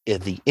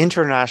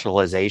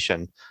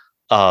internationalization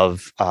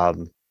of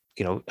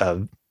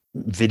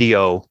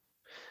video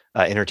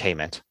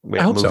entertainment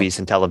with movies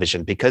and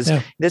television, because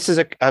this is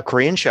a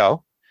Korean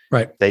show.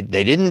 Right. They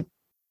didn't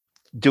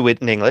do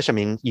it in English. I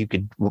mean, you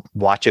could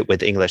watch it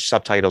with English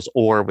subtitles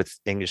or with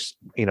English,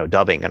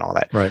 dubbing and all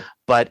that. Right.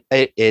 But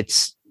I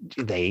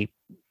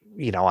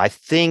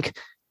think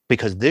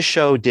because this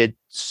show did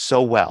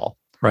so well,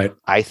 right.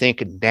 I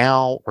think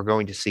now we're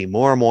going to see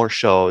more and more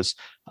shows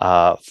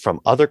from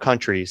other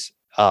countries,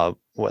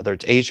 whether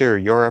it's Asia or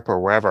Europe or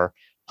wherever,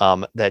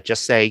 that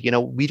just say,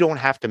 we don't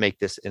have to make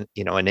this in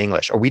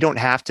English, or we don't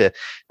have to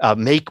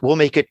we'll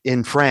make it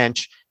in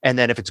French. And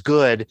then if it's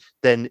good,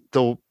 then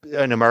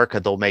in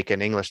America, they'll make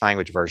an English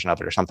language version of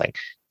it or something.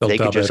 They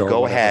could just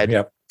go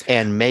ahead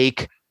and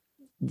make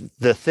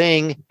the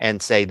thing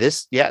and say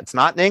this. Yeah, it's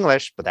not in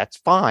English, but that's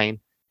fine.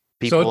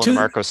 People in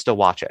America still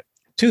watch it.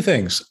 Two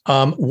things.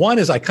 One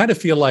is I kind of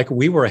feel like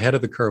we were ahead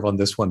of the curve on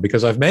this one,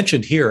 because I've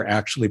mentioned here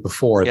actually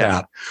before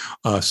that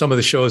some of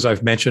the shows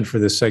I've mentioned for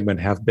this segment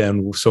have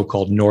been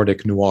so-called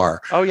Nordic noir.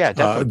 Oh yeah,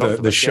 definitely.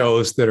 The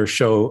shows that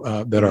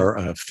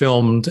are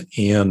filmed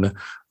in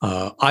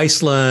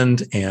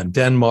Iceland and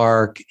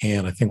Denmark,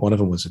 and I think one of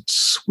them was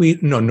in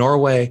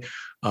Norway,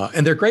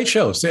 and they're great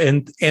shows.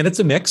 And it's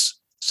a mix.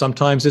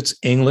 Sometimes it's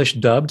English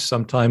dubbed,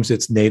 sometimes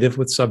it's native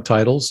with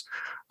subtitles.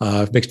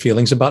 Mixed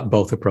feelings about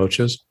both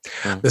approaches.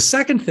 The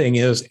second thing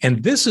is,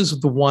 and this is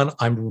the one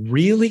I'm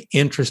really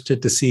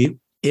interested to see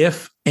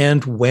if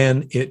and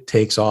when it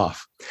takes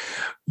off.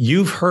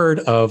 You've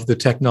heard of the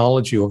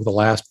technology over the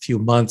last few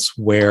months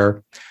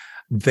where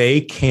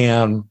they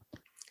can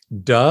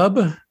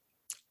dub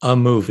a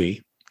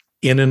movie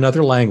in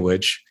another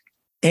language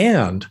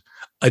and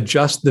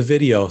adjust the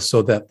video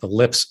so that the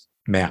lips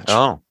match.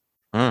 So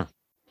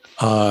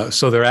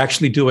they're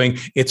actually doing,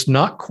 it's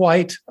not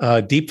quite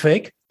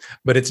deepfake,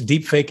 but it's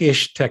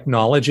deepfake-ish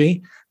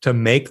technology to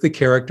make the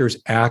characters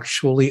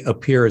actually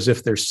appear as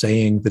if they're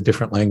saying the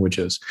different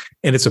languages.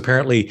 And it's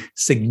apparently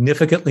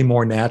significantly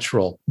more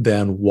natural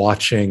than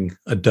watching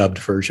a dubbed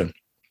version.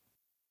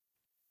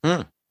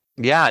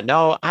 Yeah,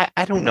 no,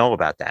 I don't know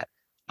about that.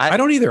 I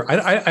don't either.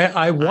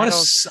 I want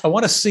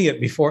to see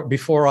it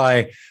before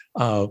I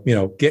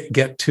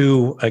get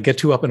too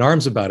up in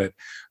arms about it.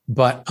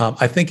 But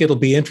I think it'll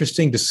be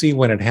interesting to see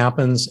when it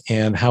happens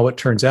and how it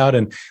turns out,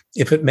 and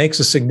if it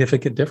makes a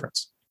significant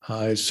difference.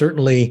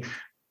 Certainly,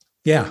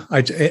 Yeah.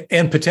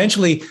 And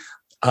potentially,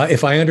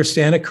 if I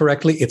understand it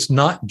correctly, it's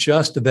not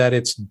just that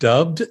it's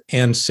dubbed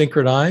and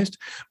synchronized,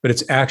 but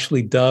it's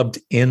actually dubbed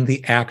in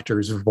the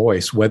actor's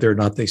voice, whether or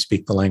not they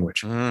speak the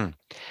language.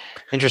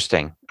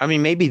 Interesting. I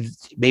mean,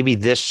 maybe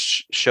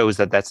this shows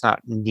that that's not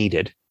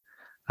needed.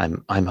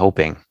 I'm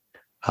hoping.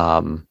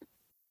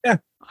 Yeah.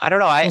 I don't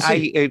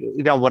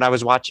know. When I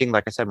was watching,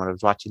 like I said, when I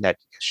was watching that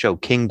show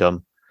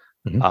Kingdom,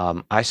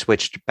 I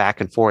switched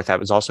back and forth. That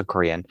was also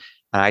Korean.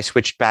 And I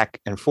switched back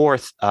and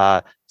forth.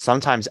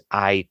 Sometimes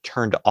I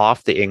turned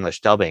off the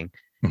English dubbing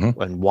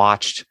and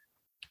watched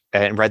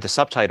and read the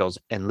subtitles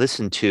and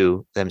listened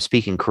to them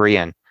speaking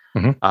Korean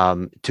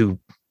to,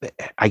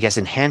 I guess,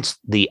 enhance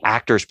the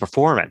actor's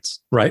performance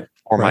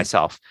for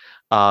myself.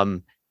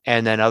 And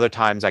then other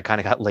times I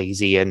kind of got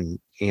lazy and,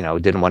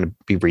 didn't want to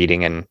be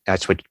reading and I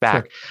switched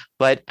back. Sure.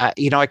 But, I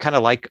kind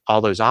of like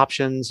all those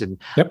options.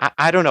 And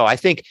I don't know.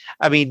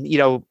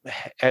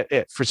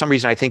 For some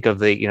reason, I think of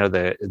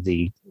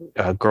the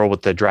girl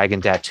with the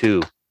dragon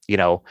tattoo.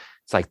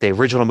 It's like the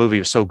original movie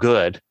was so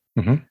good,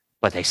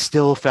 but they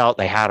still felt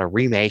they had to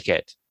remake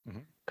it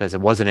because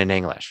it wasn't in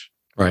English.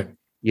 Right.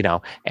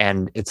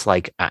 And it's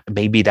like,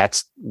 maybe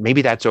that's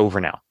over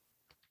now.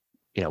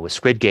 With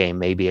Squid Game,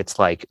 maybe it's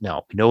like,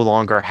 no, we no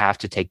longer have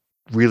to take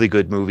really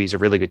good movies or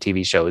really good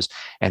TV shows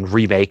and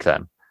remake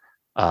them.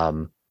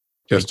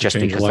 Just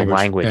because the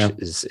language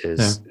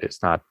is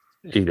not,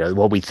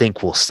 what we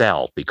think will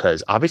sell,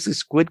 because obviously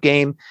Squid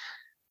Game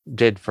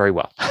did very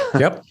well.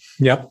 Yep.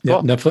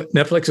 Cool.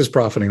 Netflix is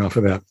profiting off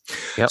of that.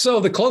 Yep.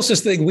 So the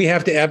closest thing we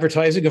have to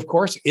advertising, of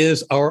course,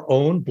 is our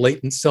own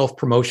blatant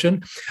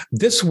self-promotion.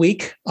 This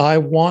week, I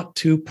want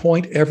to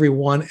point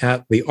everyone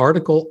at the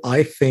article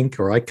I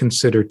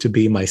consider to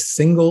be my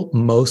single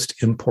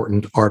most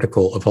important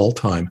article of all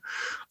time.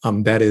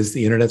 That is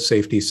the Internet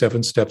Safety: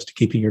 7 Steps to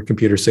Keeping Your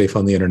Computer Safe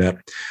on the Internet.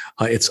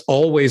 It's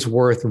always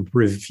worth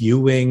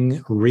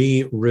reviewing,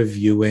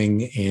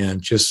 re-reviewing,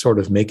 and just sort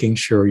of making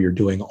sure you're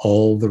doing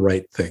all the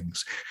right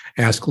things.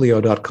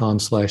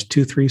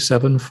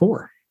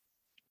 AskLeo.com/2374.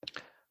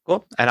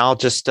 Cool. And I'll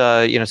just,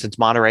 since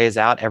Monterey is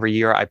out, every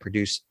year I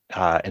produce,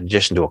 in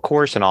addition to a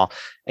course and all,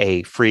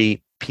 a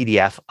free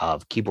PDF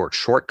of keyboard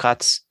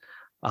shortcuts.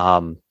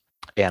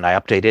 And I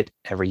update it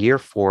every year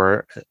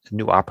for a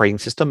new operating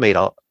system. Made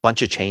a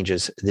bunch of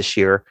changes this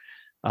year,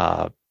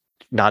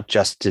 not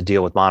just to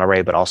deal with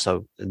Monterey, but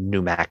also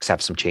new Macs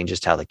have some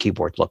changes to how the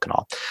keyboards look and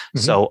all.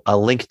 So a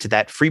link to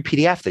that free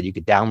PDF that you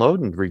could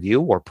download and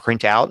review or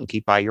print out and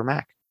keep by your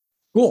Mac.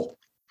 Cool.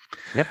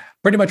 Yep.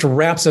 Pretty much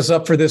wraps us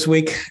up for this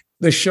week.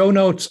 The show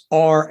notes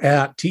are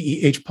at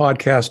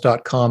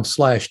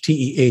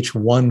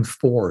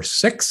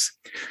tehpodcast.com/TEH146.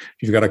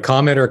 If you've got a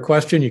comment or a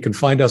question, you can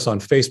find us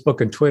on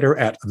Facebook and Twitter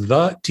at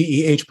the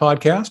TEH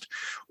Podcast,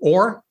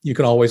 or you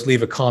can always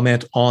leave a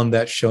comment on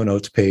that show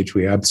notes page.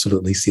 We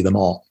absolutely see them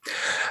all.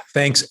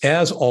 Thanks,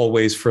 as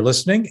always, for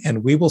listening,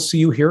 and we will see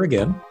you here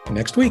again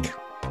next week.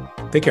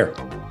 Take care.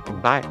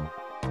 Bye.